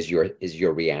 The issue is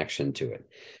your reaction to it.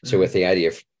 So with the idea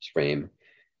of freeze frame,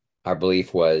 our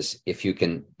belief was if you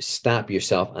can stop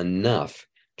yourself enough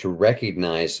to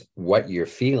recognize what you're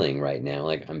feeling right now,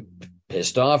 like I'm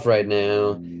pissed off right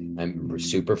now, I'm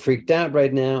super freaked out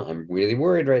right now, I'm really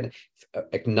worried right now.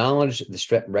 Acknowledge the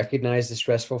stress, recognize the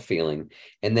stressful feeling,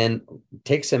 and then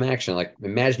take some action. Like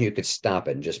imagine you could stop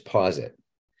it and just pause it,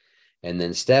 and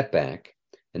then step back.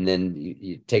 And then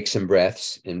you take some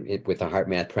breaths, and with the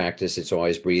HeartMath practice, it's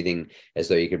always breathing as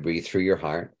though you could breathe through your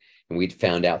heart. And we'd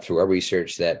found out through our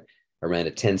research that around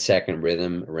a 10-second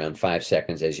rhythm, around 5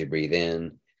 seconds as you breathe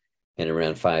in, and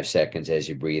around 5 seconds as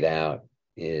you breathe out,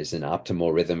 is an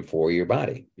optimal rhythm for your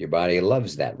body. Your body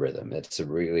loves that rhythm. It's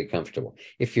really comfortable.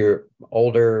 If you're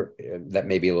older, that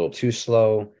may be a little too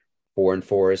slow. 4 and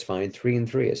 4 is fine. 3 and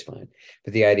 3 is fine.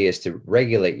 But the idea is to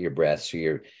regulate your breath so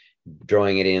you're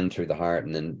drawing it in through the heart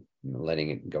and then letting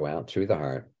it go out through the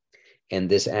heart. And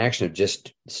this action of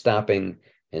just stopping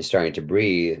and starting to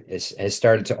breathe has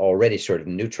started to already sort of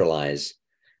neutralize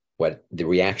what the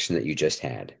reaction that you just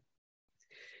had.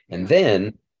 And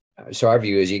then, so our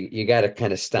view is you got to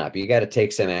kind of stop. You got to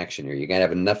take some action here. You got to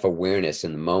have enough awareness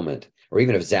in the moment, or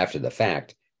even if it's after the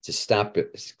fact, to stop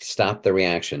the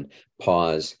reaction,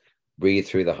 pause, breathe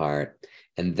through the heart,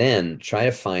 and then try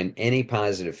to find any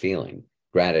positive feeling.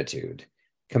 Gratitude,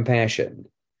 compassion,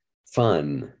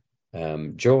 fun,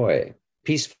 joy,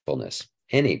 peacefulness,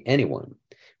 anyone,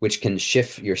 which can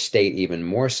shift your state even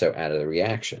more so out of the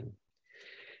reaction.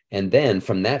 And then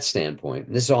from that standpoint,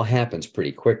 this all happens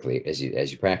pretty quickly as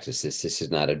you practice this. This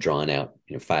is not a drawn out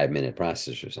 5-minute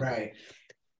process or something. Right.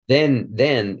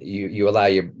 Then you allow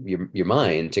your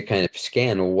mind to kind of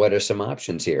scan, well, what are some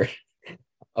options here?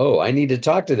 Oh, I need to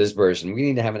talk to this person. We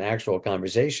need to have an actual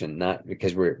conversation, not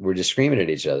because we're just screaming at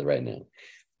each other right now.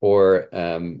 Or,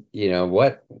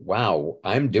 what? Wow,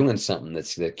 I'm doing something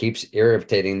that keeps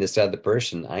irritating this other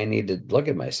person. I need to look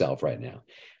at myself right now.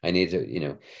 I need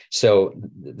to, So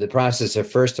the process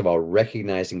of, first of all,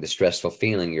 recognizing the stressful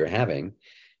feeling you're having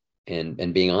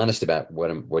and being honest about what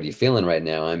are you feeling right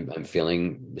now? I'm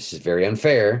feeling this is very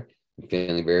unfair. I'm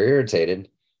feeling very irritated.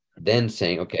 Then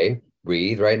saying, okay,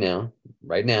 breathe right now,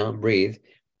 breathe.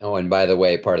 Oh, and by the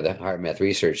way, part of the HeartMath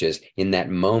research is in that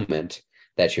moment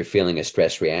that you're feeling a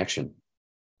stress reaction.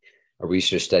 A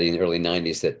research study in the early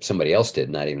 90s that somebody else did,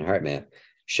 not even HeartMath,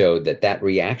 showed that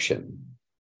reaction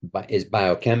is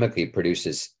biochemically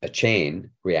produces a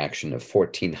chain reaction of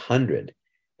 1,400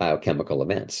 biochemical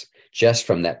events just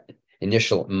from that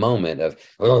initial moment of,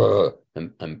 oh,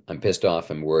 I'm pissed off,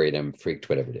 I'm worried, I'm freaked,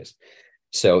 whatever it is.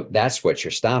 So that's what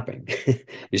you're stopping. You're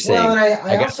Well, saying, and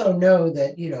I I got, also know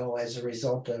that, as a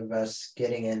result of us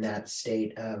getting in that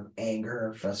state of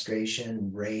anger,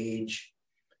 frustration, rage,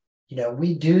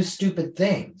 we do stupid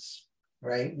things,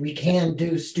 right? We can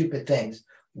do stupid things.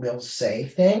 We'll say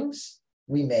things.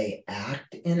 We may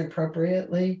act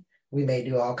inappropriately. We may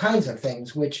do all kinds of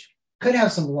things, which could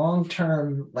have some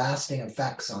long-term lasting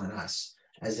effects on us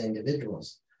as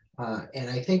individuals. And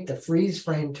I think the freeze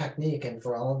frame technique, and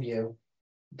for all of you,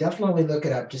 definitely look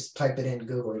it up. Just type it in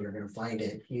Google. You're going to find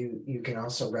it. You can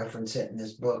also reference it in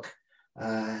this book.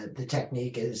 The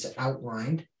technique is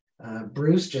outlined.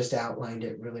 Bruce just outlined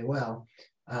it really well.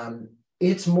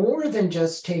 It's more than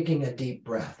just taking a deep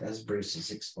breath, as Bruce is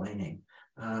explaining,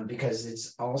 because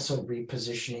it's also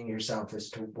repositioning yourself as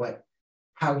to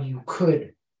how you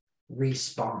could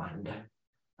respond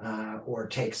or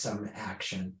take some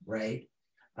action, right?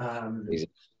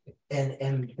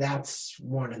 And that's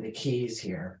one of the keys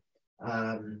here.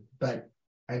 But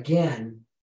again,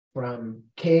 from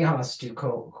chaos to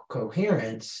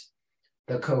coherence,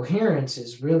 the coherence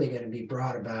is really going to be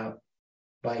brought about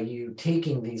by you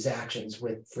taking these actions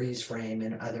with freeze frame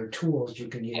and other tools you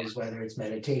can use, whether it's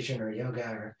meditation or yoga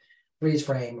or freeze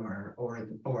frame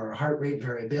or heart rate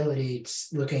variability,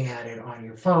 looking at it on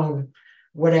your phone,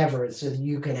 whatever, so that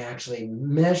you can actually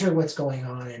measure what's going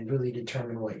on and really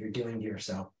determine what you're doing to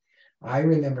yourself. I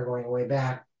remember going way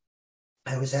back,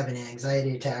 I was having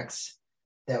anxiety attacks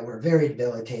that were very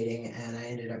debilitating, and I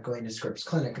ended up going to Scripps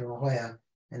Clinic in La Jolla,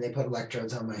 and they put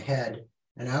electrodes on my head.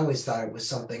 And I always thought it was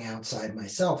something outside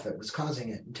myself that was causing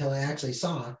it, until I actually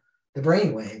saw the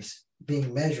brain waves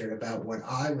being measured about what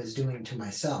I was doing to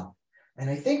myself. And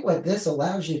I think what this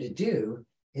allows you to do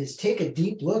is take a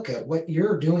deep look at what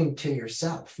you're doing to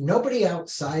yourself. Nobody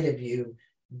outside of you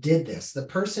did this. The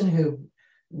person who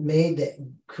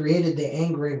created the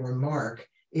angry remark,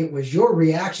 it was your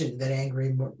reaction to that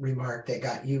angry remark that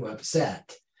got you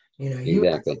upset. You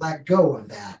have to let go of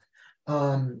that.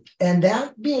 And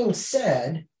that being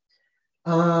said,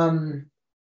 I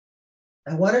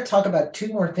want to talk about two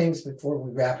more things before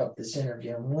we wrap up this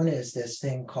interview. And one is this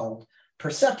thing called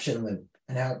perception loop,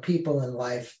 and how people in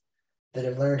life that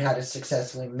have learned how to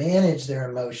successfully manage their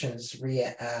emotions,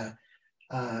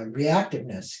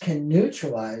 reactiveness, can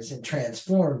neutralize and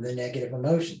transform the negative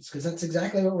emotions, because that's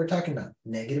exactly what we're talking about: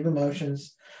 negative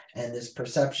emotions and this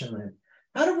perception loop.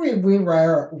 How do we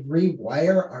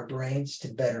rewire our brains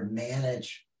to better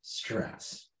manage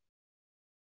stress?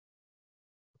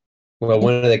 well,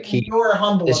 one of the key, You're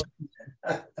humble.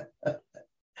 a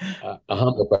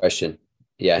humble question.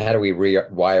 Yeah, how do we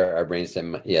rewire our brains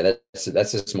to? Yeah,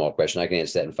 that's a small question. I can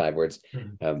answer that in 5 words.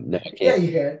 No, I can't. Yeah,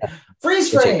 you can.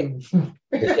 Freeze frame.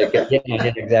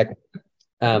 Yeah, exactly.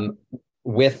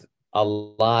 With a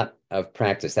lot of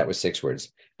practice, that was 6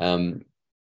 words.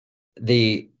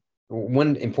 The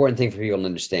one important thing for people to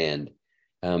understand.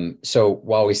 So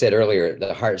while we said earlier,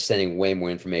 the heart's sending way more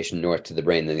information north to the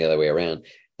brain than the other way around,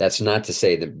 that's not to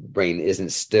say the brain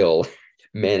isn't still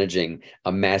managing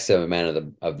a massive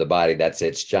amount of the body. That's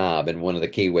its job. And one of the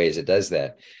key ways it does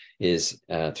that is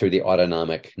through the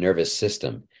autonomic nervous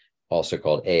system, also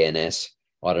called ANS,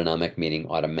 autonomic meaning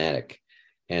automatic.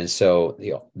 And so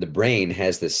the brain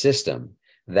has the system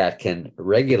that can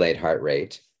regulate heart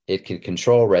rate. It can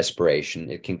control respiration.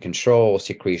 It can control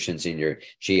secretions in your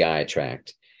GI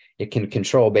tract. It can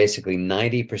control basically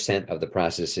 90% of the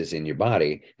processes in your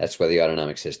body. That's what the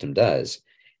autonomic system does.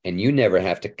 And you never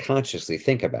have to consciously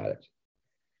think about it.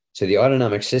 So the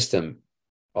autonomic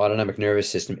nervous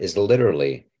system is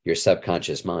literally your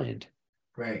subconscious mind.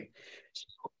 Right.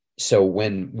 So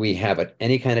when we have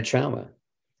any kind of trauma,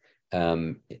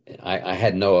 I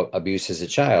had no abuse as a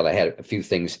child. I had a few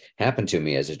things happen to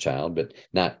me as a child, but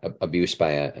not abuse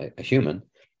by a human.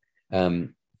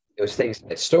 Those things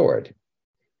get stored,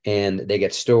 and they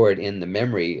get stored in the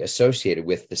memory associated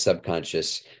with the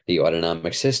subconscious, the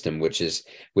autonomic system, which is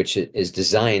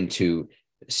designed to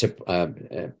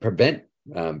prevent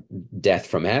death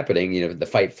from happening. The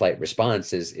fight flight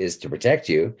response is to protect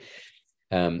you.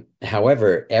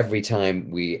 However, every time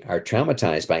we are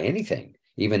traumatized by anything,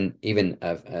 even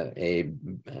a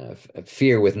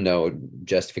fear with no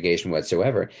justification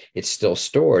whatsoever, it's still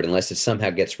stored unless it somehow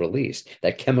gets released.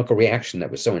 That chemical reaction that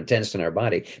was so intense in our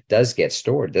body does get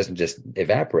stored. It doesn't just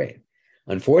evaporate,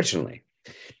 unfortunately.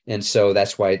 And so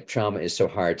that's why trauma is so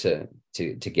hard to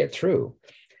get through.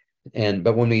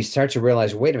 But when we start to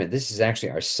realize, wait a minute, this is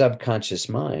actually our subconscious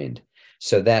mind.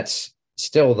 So that's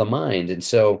still the mind. And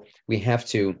so we have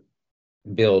to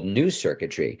build new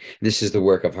circuitry. This is the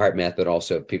work of HeartMath, but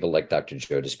also people like Dr.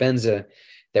 Joe Dispenza,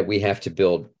 that we have to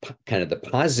build kind of the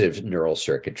positive neural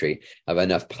circuitry of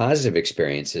enough positive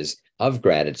experiences of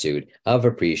gratitude, of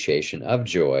appreciation, of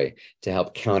joy to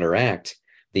help counteract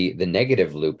the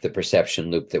negative loop, the perception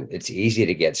loop that it's easy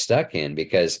to get stuck in.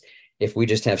 Because if we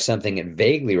just have something that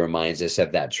vaguely reminds us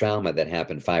of that trauma that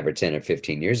happened 5 or 10 or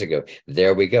 15 years ago,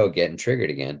 there we go, getting triggered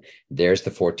again. There's the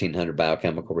 1400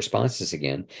 biochemical responses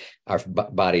again. Our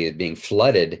body is being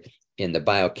flooded in the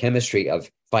biochemistry of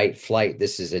fight, flight.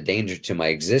 This is a danger to my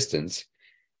existence,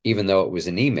 even though it was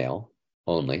an email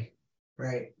only.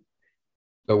 Right.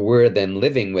 But we're then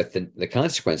living with the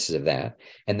consequences of that.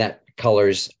 And that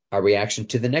colors our reaction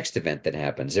to the next event that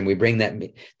happens. And we bring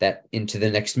that into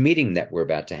the next meeting that we're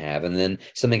about to have. And then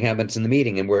something happens in the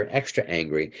meeting and we're extra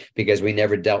angry because we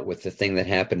never dealt with the thing that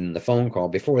happened in the phone call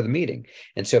before the meeting.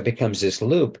 And so it becomes this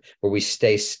loop where we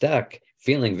stay stuck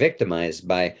feeling victimized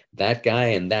by that guy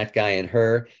and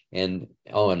her and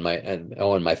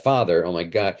my father. Oh my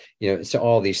God. So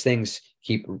all these things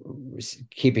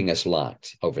keeping us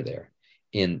locked over there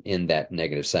in that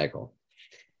negative cycle.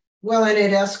 Well, and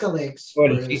it escalates,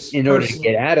 Bruce, In order to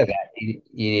personally. get out of that, you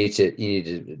need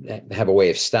to have a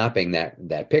way of stopping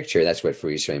that picture. That's what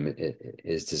freeze frame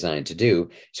is designed to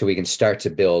do. So we can start to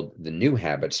build the new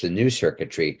habits, the new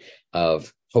circuitry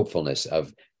of hopefulness,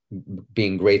 of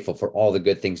being grateful for all the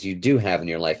good things you do have in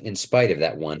your life, in spite of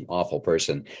that one awful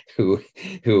person who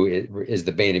is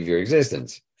the bane of your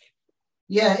existence.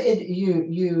 Yeah,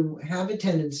 you have a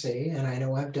tendency, and I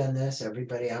know I've done this,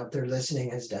 everybody out there listening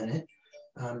has done it.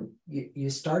 You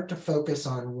start to focus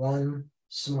on one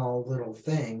small little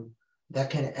thing that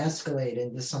can escalate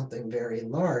into something very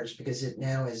large because it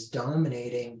now is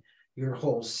dominating your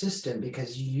whole system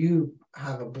because you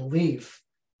have a belief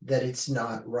that it's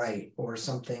not right or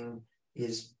something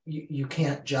is, you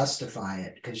can't justify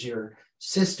it because your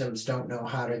systems don't know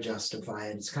how to justify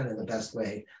it. It's kind of the best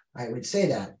way I would say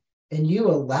that. And you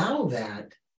allow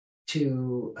that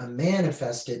to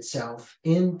manifest itself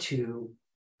into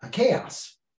a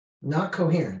chaos, not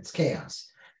coherence, chaos.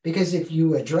 Because if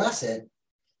you address it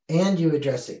and you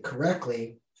address it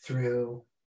correctly through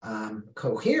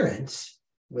coherence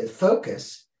with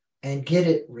focus and get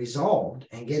it resolved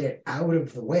and get it out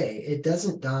of the way, it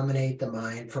doesn't dominate the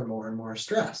mind for more and more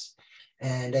stress.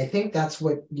 And I think that's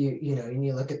what when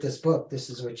you look at this book,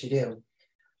 this is what you do.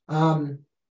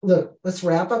 Look, let's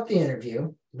wrap up the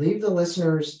interview, leave the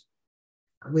listeners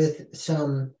with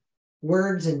some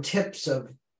words and tips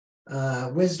of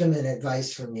wisdom and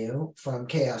advice from you, from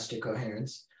chaos to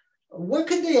coherence. What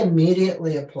could they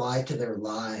immediately apply to their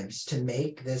lives to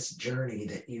make this journey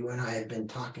that you and I have been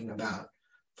talking about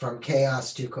from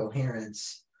chaos to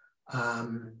coherence?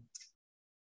 I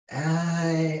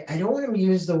don't want to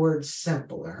use the word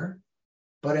simpler,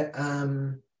 but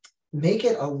make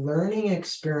it a learning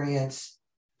experience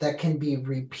that can be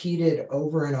repeated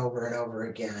over and over and over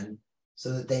again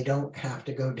so that they don't have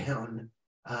to go down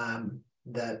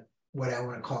what I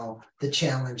want to call the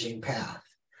challenging path.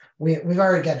 We've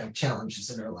already got enough challenges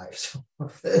in our life.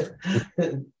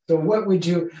 So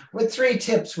what 3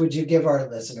 tips would you give our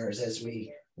listeners as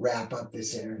we wrap up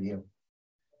this interview?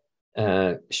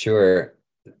 Sure.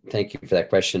 Thank you for that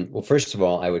question. Well, first of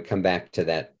all, I would come back to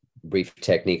that brief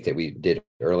technique that we did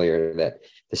earlier, that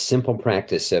the simple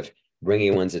practice of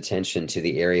bringing one's attention to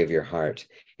the area of your heart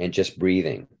and just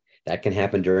breathing. That can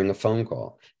happen during a phone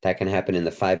call. That can happen in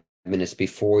the 5 minutes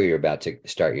before you're about to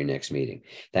start your next meeting.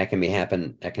 That can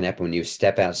happen when you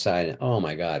step outside and, oh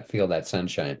my God, feel that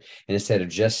sunshine. And instead of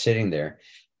just sitting there,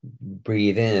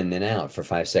 breathe in and out for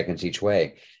 5 seconds each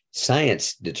way.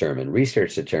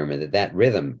 Research determined that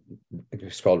rhythm,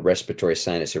 it's called respiratory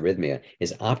sinus arrhythmia,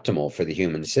 is optimal for the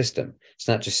human system. It's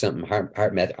not just something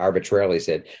HeartMath arbitrarily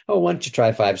said, oh, why don't you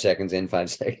try 5 seconds in, 5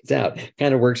 seconds out?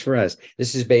 Kind of works for us.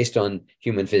 This is based on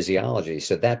human physiology.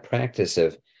 So that practice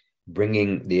of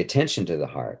bringing the attention to the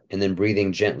heart and then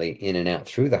breathing gently in and out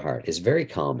through the heart is very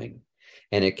calming.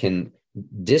 And it can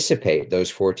dissipate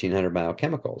those 1,400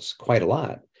 biochemicals quite a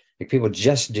lot. Like people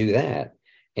just do that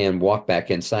and walk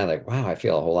back inside like, wow, I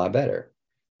feel a whole lot better.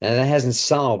 Now, that hasn't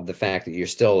solved the fact that you're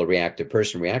still a reactive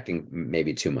person reacting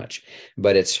maybe too much,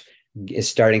 but it's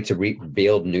starting to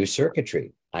build new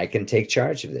circuitry. I can take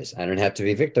charge of this. I don't have to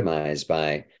be victimized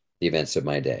by the events of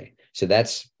my day. So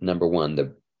that's number one.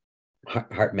 The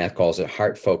HeartMath calls it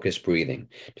heart-focused breathing.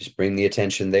 Just bring the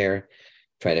attention there,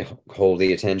 try to hold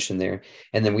the attention there.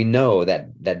 And then we know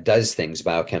that does things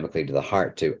biochemically to the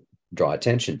heart to draw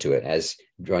attention to it, as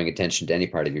drawing attention to any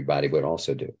part of your body would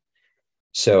also do.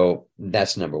 So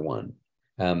that's number one.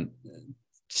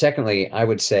 Secondly, I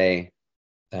would say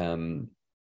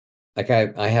like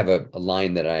I have a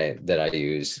line that I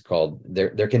use called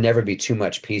there can never be too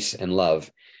much peace and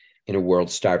love in a world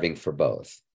starving for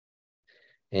both.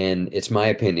 And it's my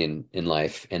opinion in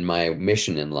life and my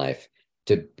mission in life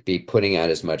to be putting out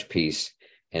as much peace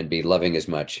and be loving as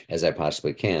much as I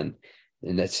possibly can.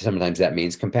 And that sometimes that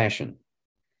means compassion.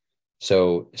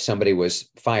 So somebody was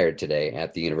fired today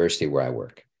at the university where I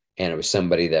work, and it was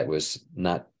somebody that was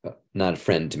not a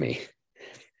friend to me.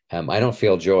 I don't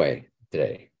feel joy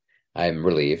today. I'm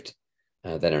relieved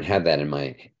that I don't have that in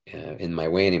my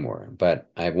way anymore. But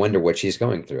I wonder what she's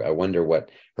going through. I wonder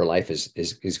what her life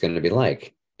is going to be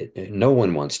like. No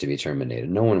one wants to be terminated.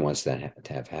 No one wants that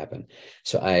to have happen.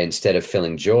 So instead of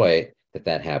feeling joy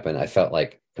that happened, I felt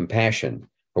like compassion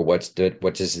for what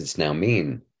does this now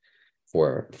mean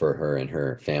for her and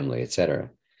her family, et cetera.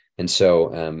 And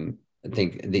so I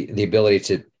think the ability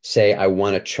to say, I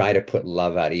want to try to put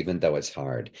love out, even though it's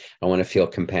hard. I want to feel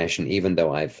compassion, even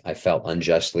though I felt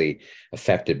unjustly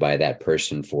affected by that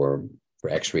person for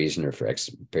X reason or for X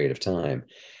period of time.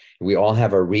 We all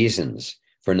have our reasons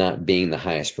for not being the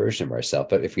highest version of ourselves.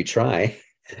 But if we try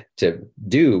to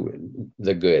do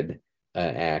the good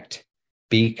act,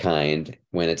 be kind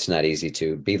when it's not easy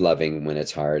to, be loving when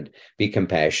it's hard, be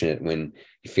compassionate when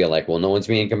you feel like, well, no one's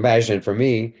being compassionate for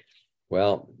me.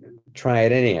 Well, try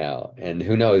it anyhow. And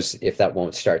who knows if that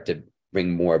won't start to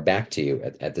bring more back to you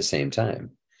at the same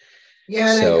time.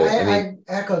 Yeah, and So, I mean,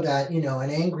 I echo that. An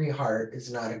angry heart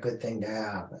is not a good thing to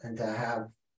have, and to have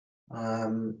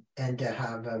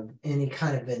any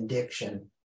kind of addiction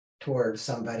towards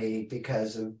somebody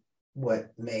because of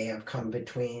what may have come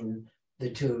between the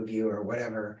two of you or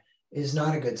whatever is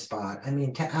not a good spot. I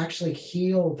mean, to actually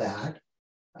heal that,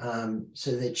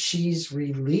 so that she's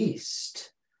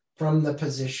released from the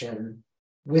position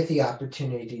with the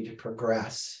opportunity to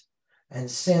progress and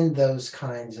send those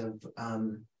kinds of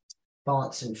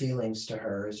thoughts and feelings to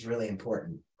her is really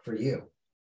important for you,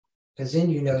 because then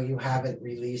you haven't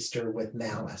released her with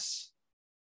malice,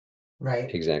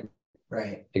 right? exactly,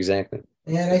 Right.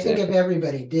 And I think if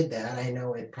everybody did that, I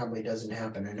know it probably doesn't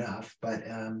happen enough, but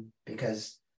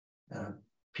because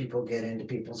people get into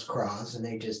people's craws and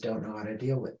they just don't know how to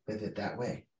deal with it that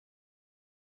way.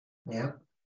 Yeah.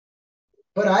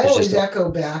 But I always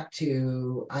echo back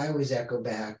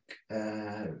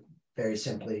very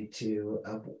simply to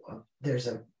there's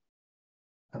a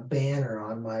banner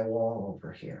on my wall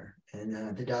over here,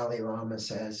 and the Dalai Lama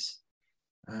says,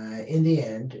 in the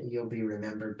end, you'll be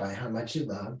remembered by how much you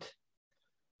loved,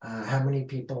 how many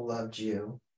people loved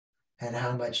you, and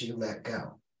how much you let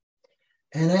go.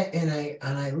 And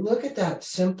I look at that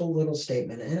simple little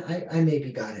statement, and I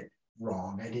maybe got it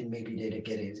wrong. I didn't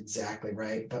get it exactly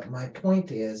right. But my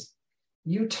point is,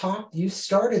 you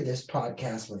started this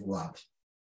podcast with love.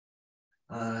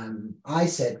 I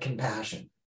said compassion.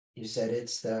 You said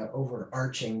it's the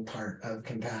overarching part of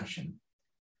compassion.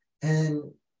 And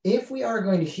if we are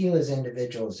going to heal as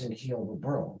individuals and heal the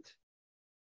world,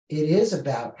 it is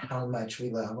about how much we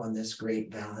love on this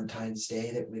great Valentine's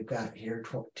Day that we've got here,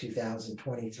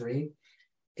 2023.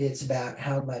 It's about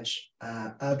how much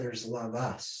others love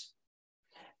us.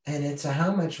 And it's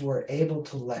how much we're able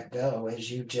to let go, as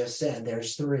you just said.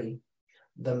 There's three: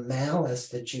 the malice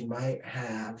that you might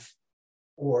have,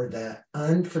 or the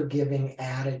unforgiving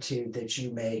attitude that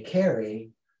you may carry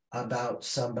about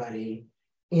somebody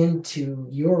into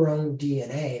your own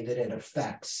DNA, that it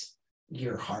affects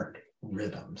your heart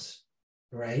rhythms,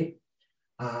 right?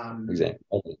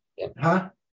 Exactly. Yeah. Huh?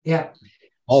 Yeah.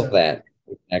 All of that.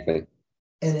 Exactly.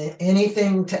 And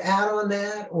anything to add on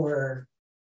that, or?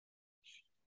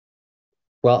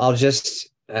 Well,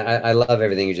 I love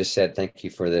everything you just said. Thank you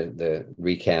for the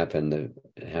recap and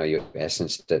how you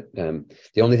essenced it.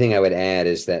 The only thing I would add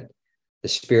is that the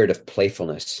spirit of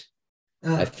playfulness,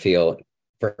 I feel,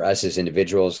 for us as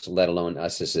individuals, let alone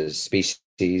us as a species,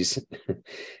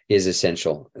 is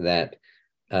essential. That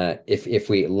if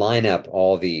we line up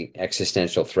all the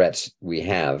existential threats we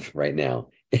have right now,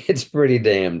 it's pretty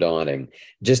damn daunting.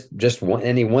 Just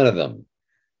any one of them.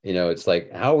 It's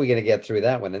like, how are we going to get through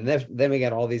that one? And then we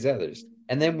got all these others.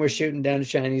 And then we're shooting down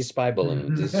Chinese spy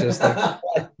balloons. It's just like,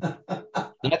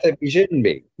 not that we shouldn't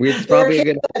be. It's probably a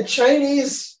good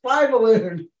Chinese spy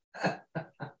balloon.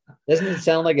 Doesn't it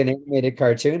sound like an animated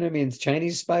cartoon? I mean, it's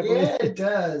Chinese spy balloon. Yeah, it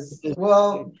does.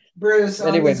 Well, Bruce,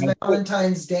 anyway, on this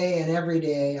Valentine's Day and every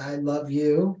day, I love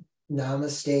you.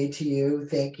 Namaste to you.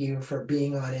 Thank you for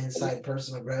being on Inside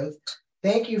Personal Growth.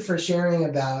 Thank you for sharing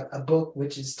about a book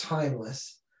which is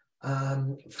timeless.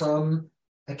 From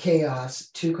a chaos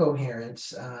to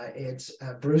coherence. It's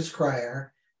Bruce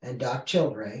Cryer and Doc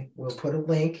Childre. We'll put a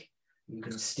link. You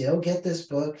can still get this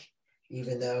book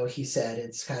even though he said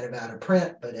it's kind of out of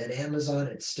print, but at Amazon,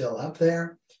 it's still up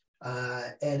there.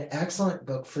 An excellent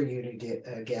book for you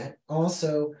to get.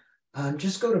 Also,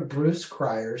 just go to Bruce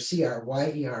Cryer,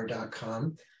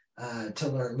 CRYER.com, to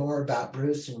learn more about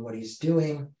Bruce and what he's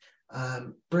doing.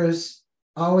 Bruce,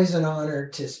 always an honor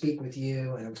to speak with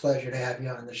you and a pleasure to have you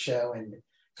on the show and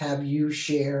have you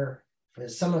share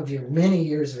some of your many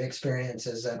years of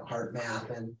experiences at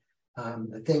HeartMath and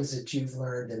the things that you've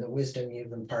learned and the wisdom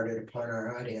you've imparted upon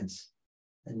our audience.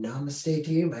 And namaste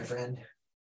to you, my friend.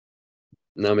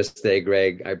 Namaste,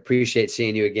 Greg. I appreciate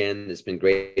seeing you again. It's been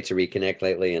great to reconnect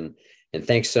lately, and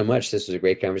thanks so much. This was a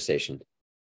great conversation.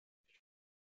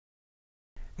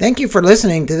 Thank you for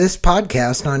listening to this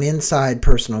podcast on Inside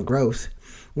Personal Growth.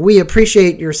 We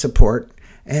appreciate your support.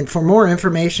 And for more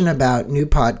information about new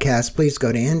podcasts, please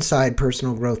go to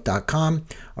InsidePersonalGrowth.com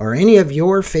or any of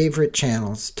your favorite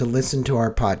channels to listen to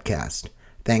our podcast.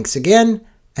 Thanks again,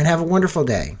 and have a wonderful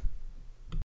day.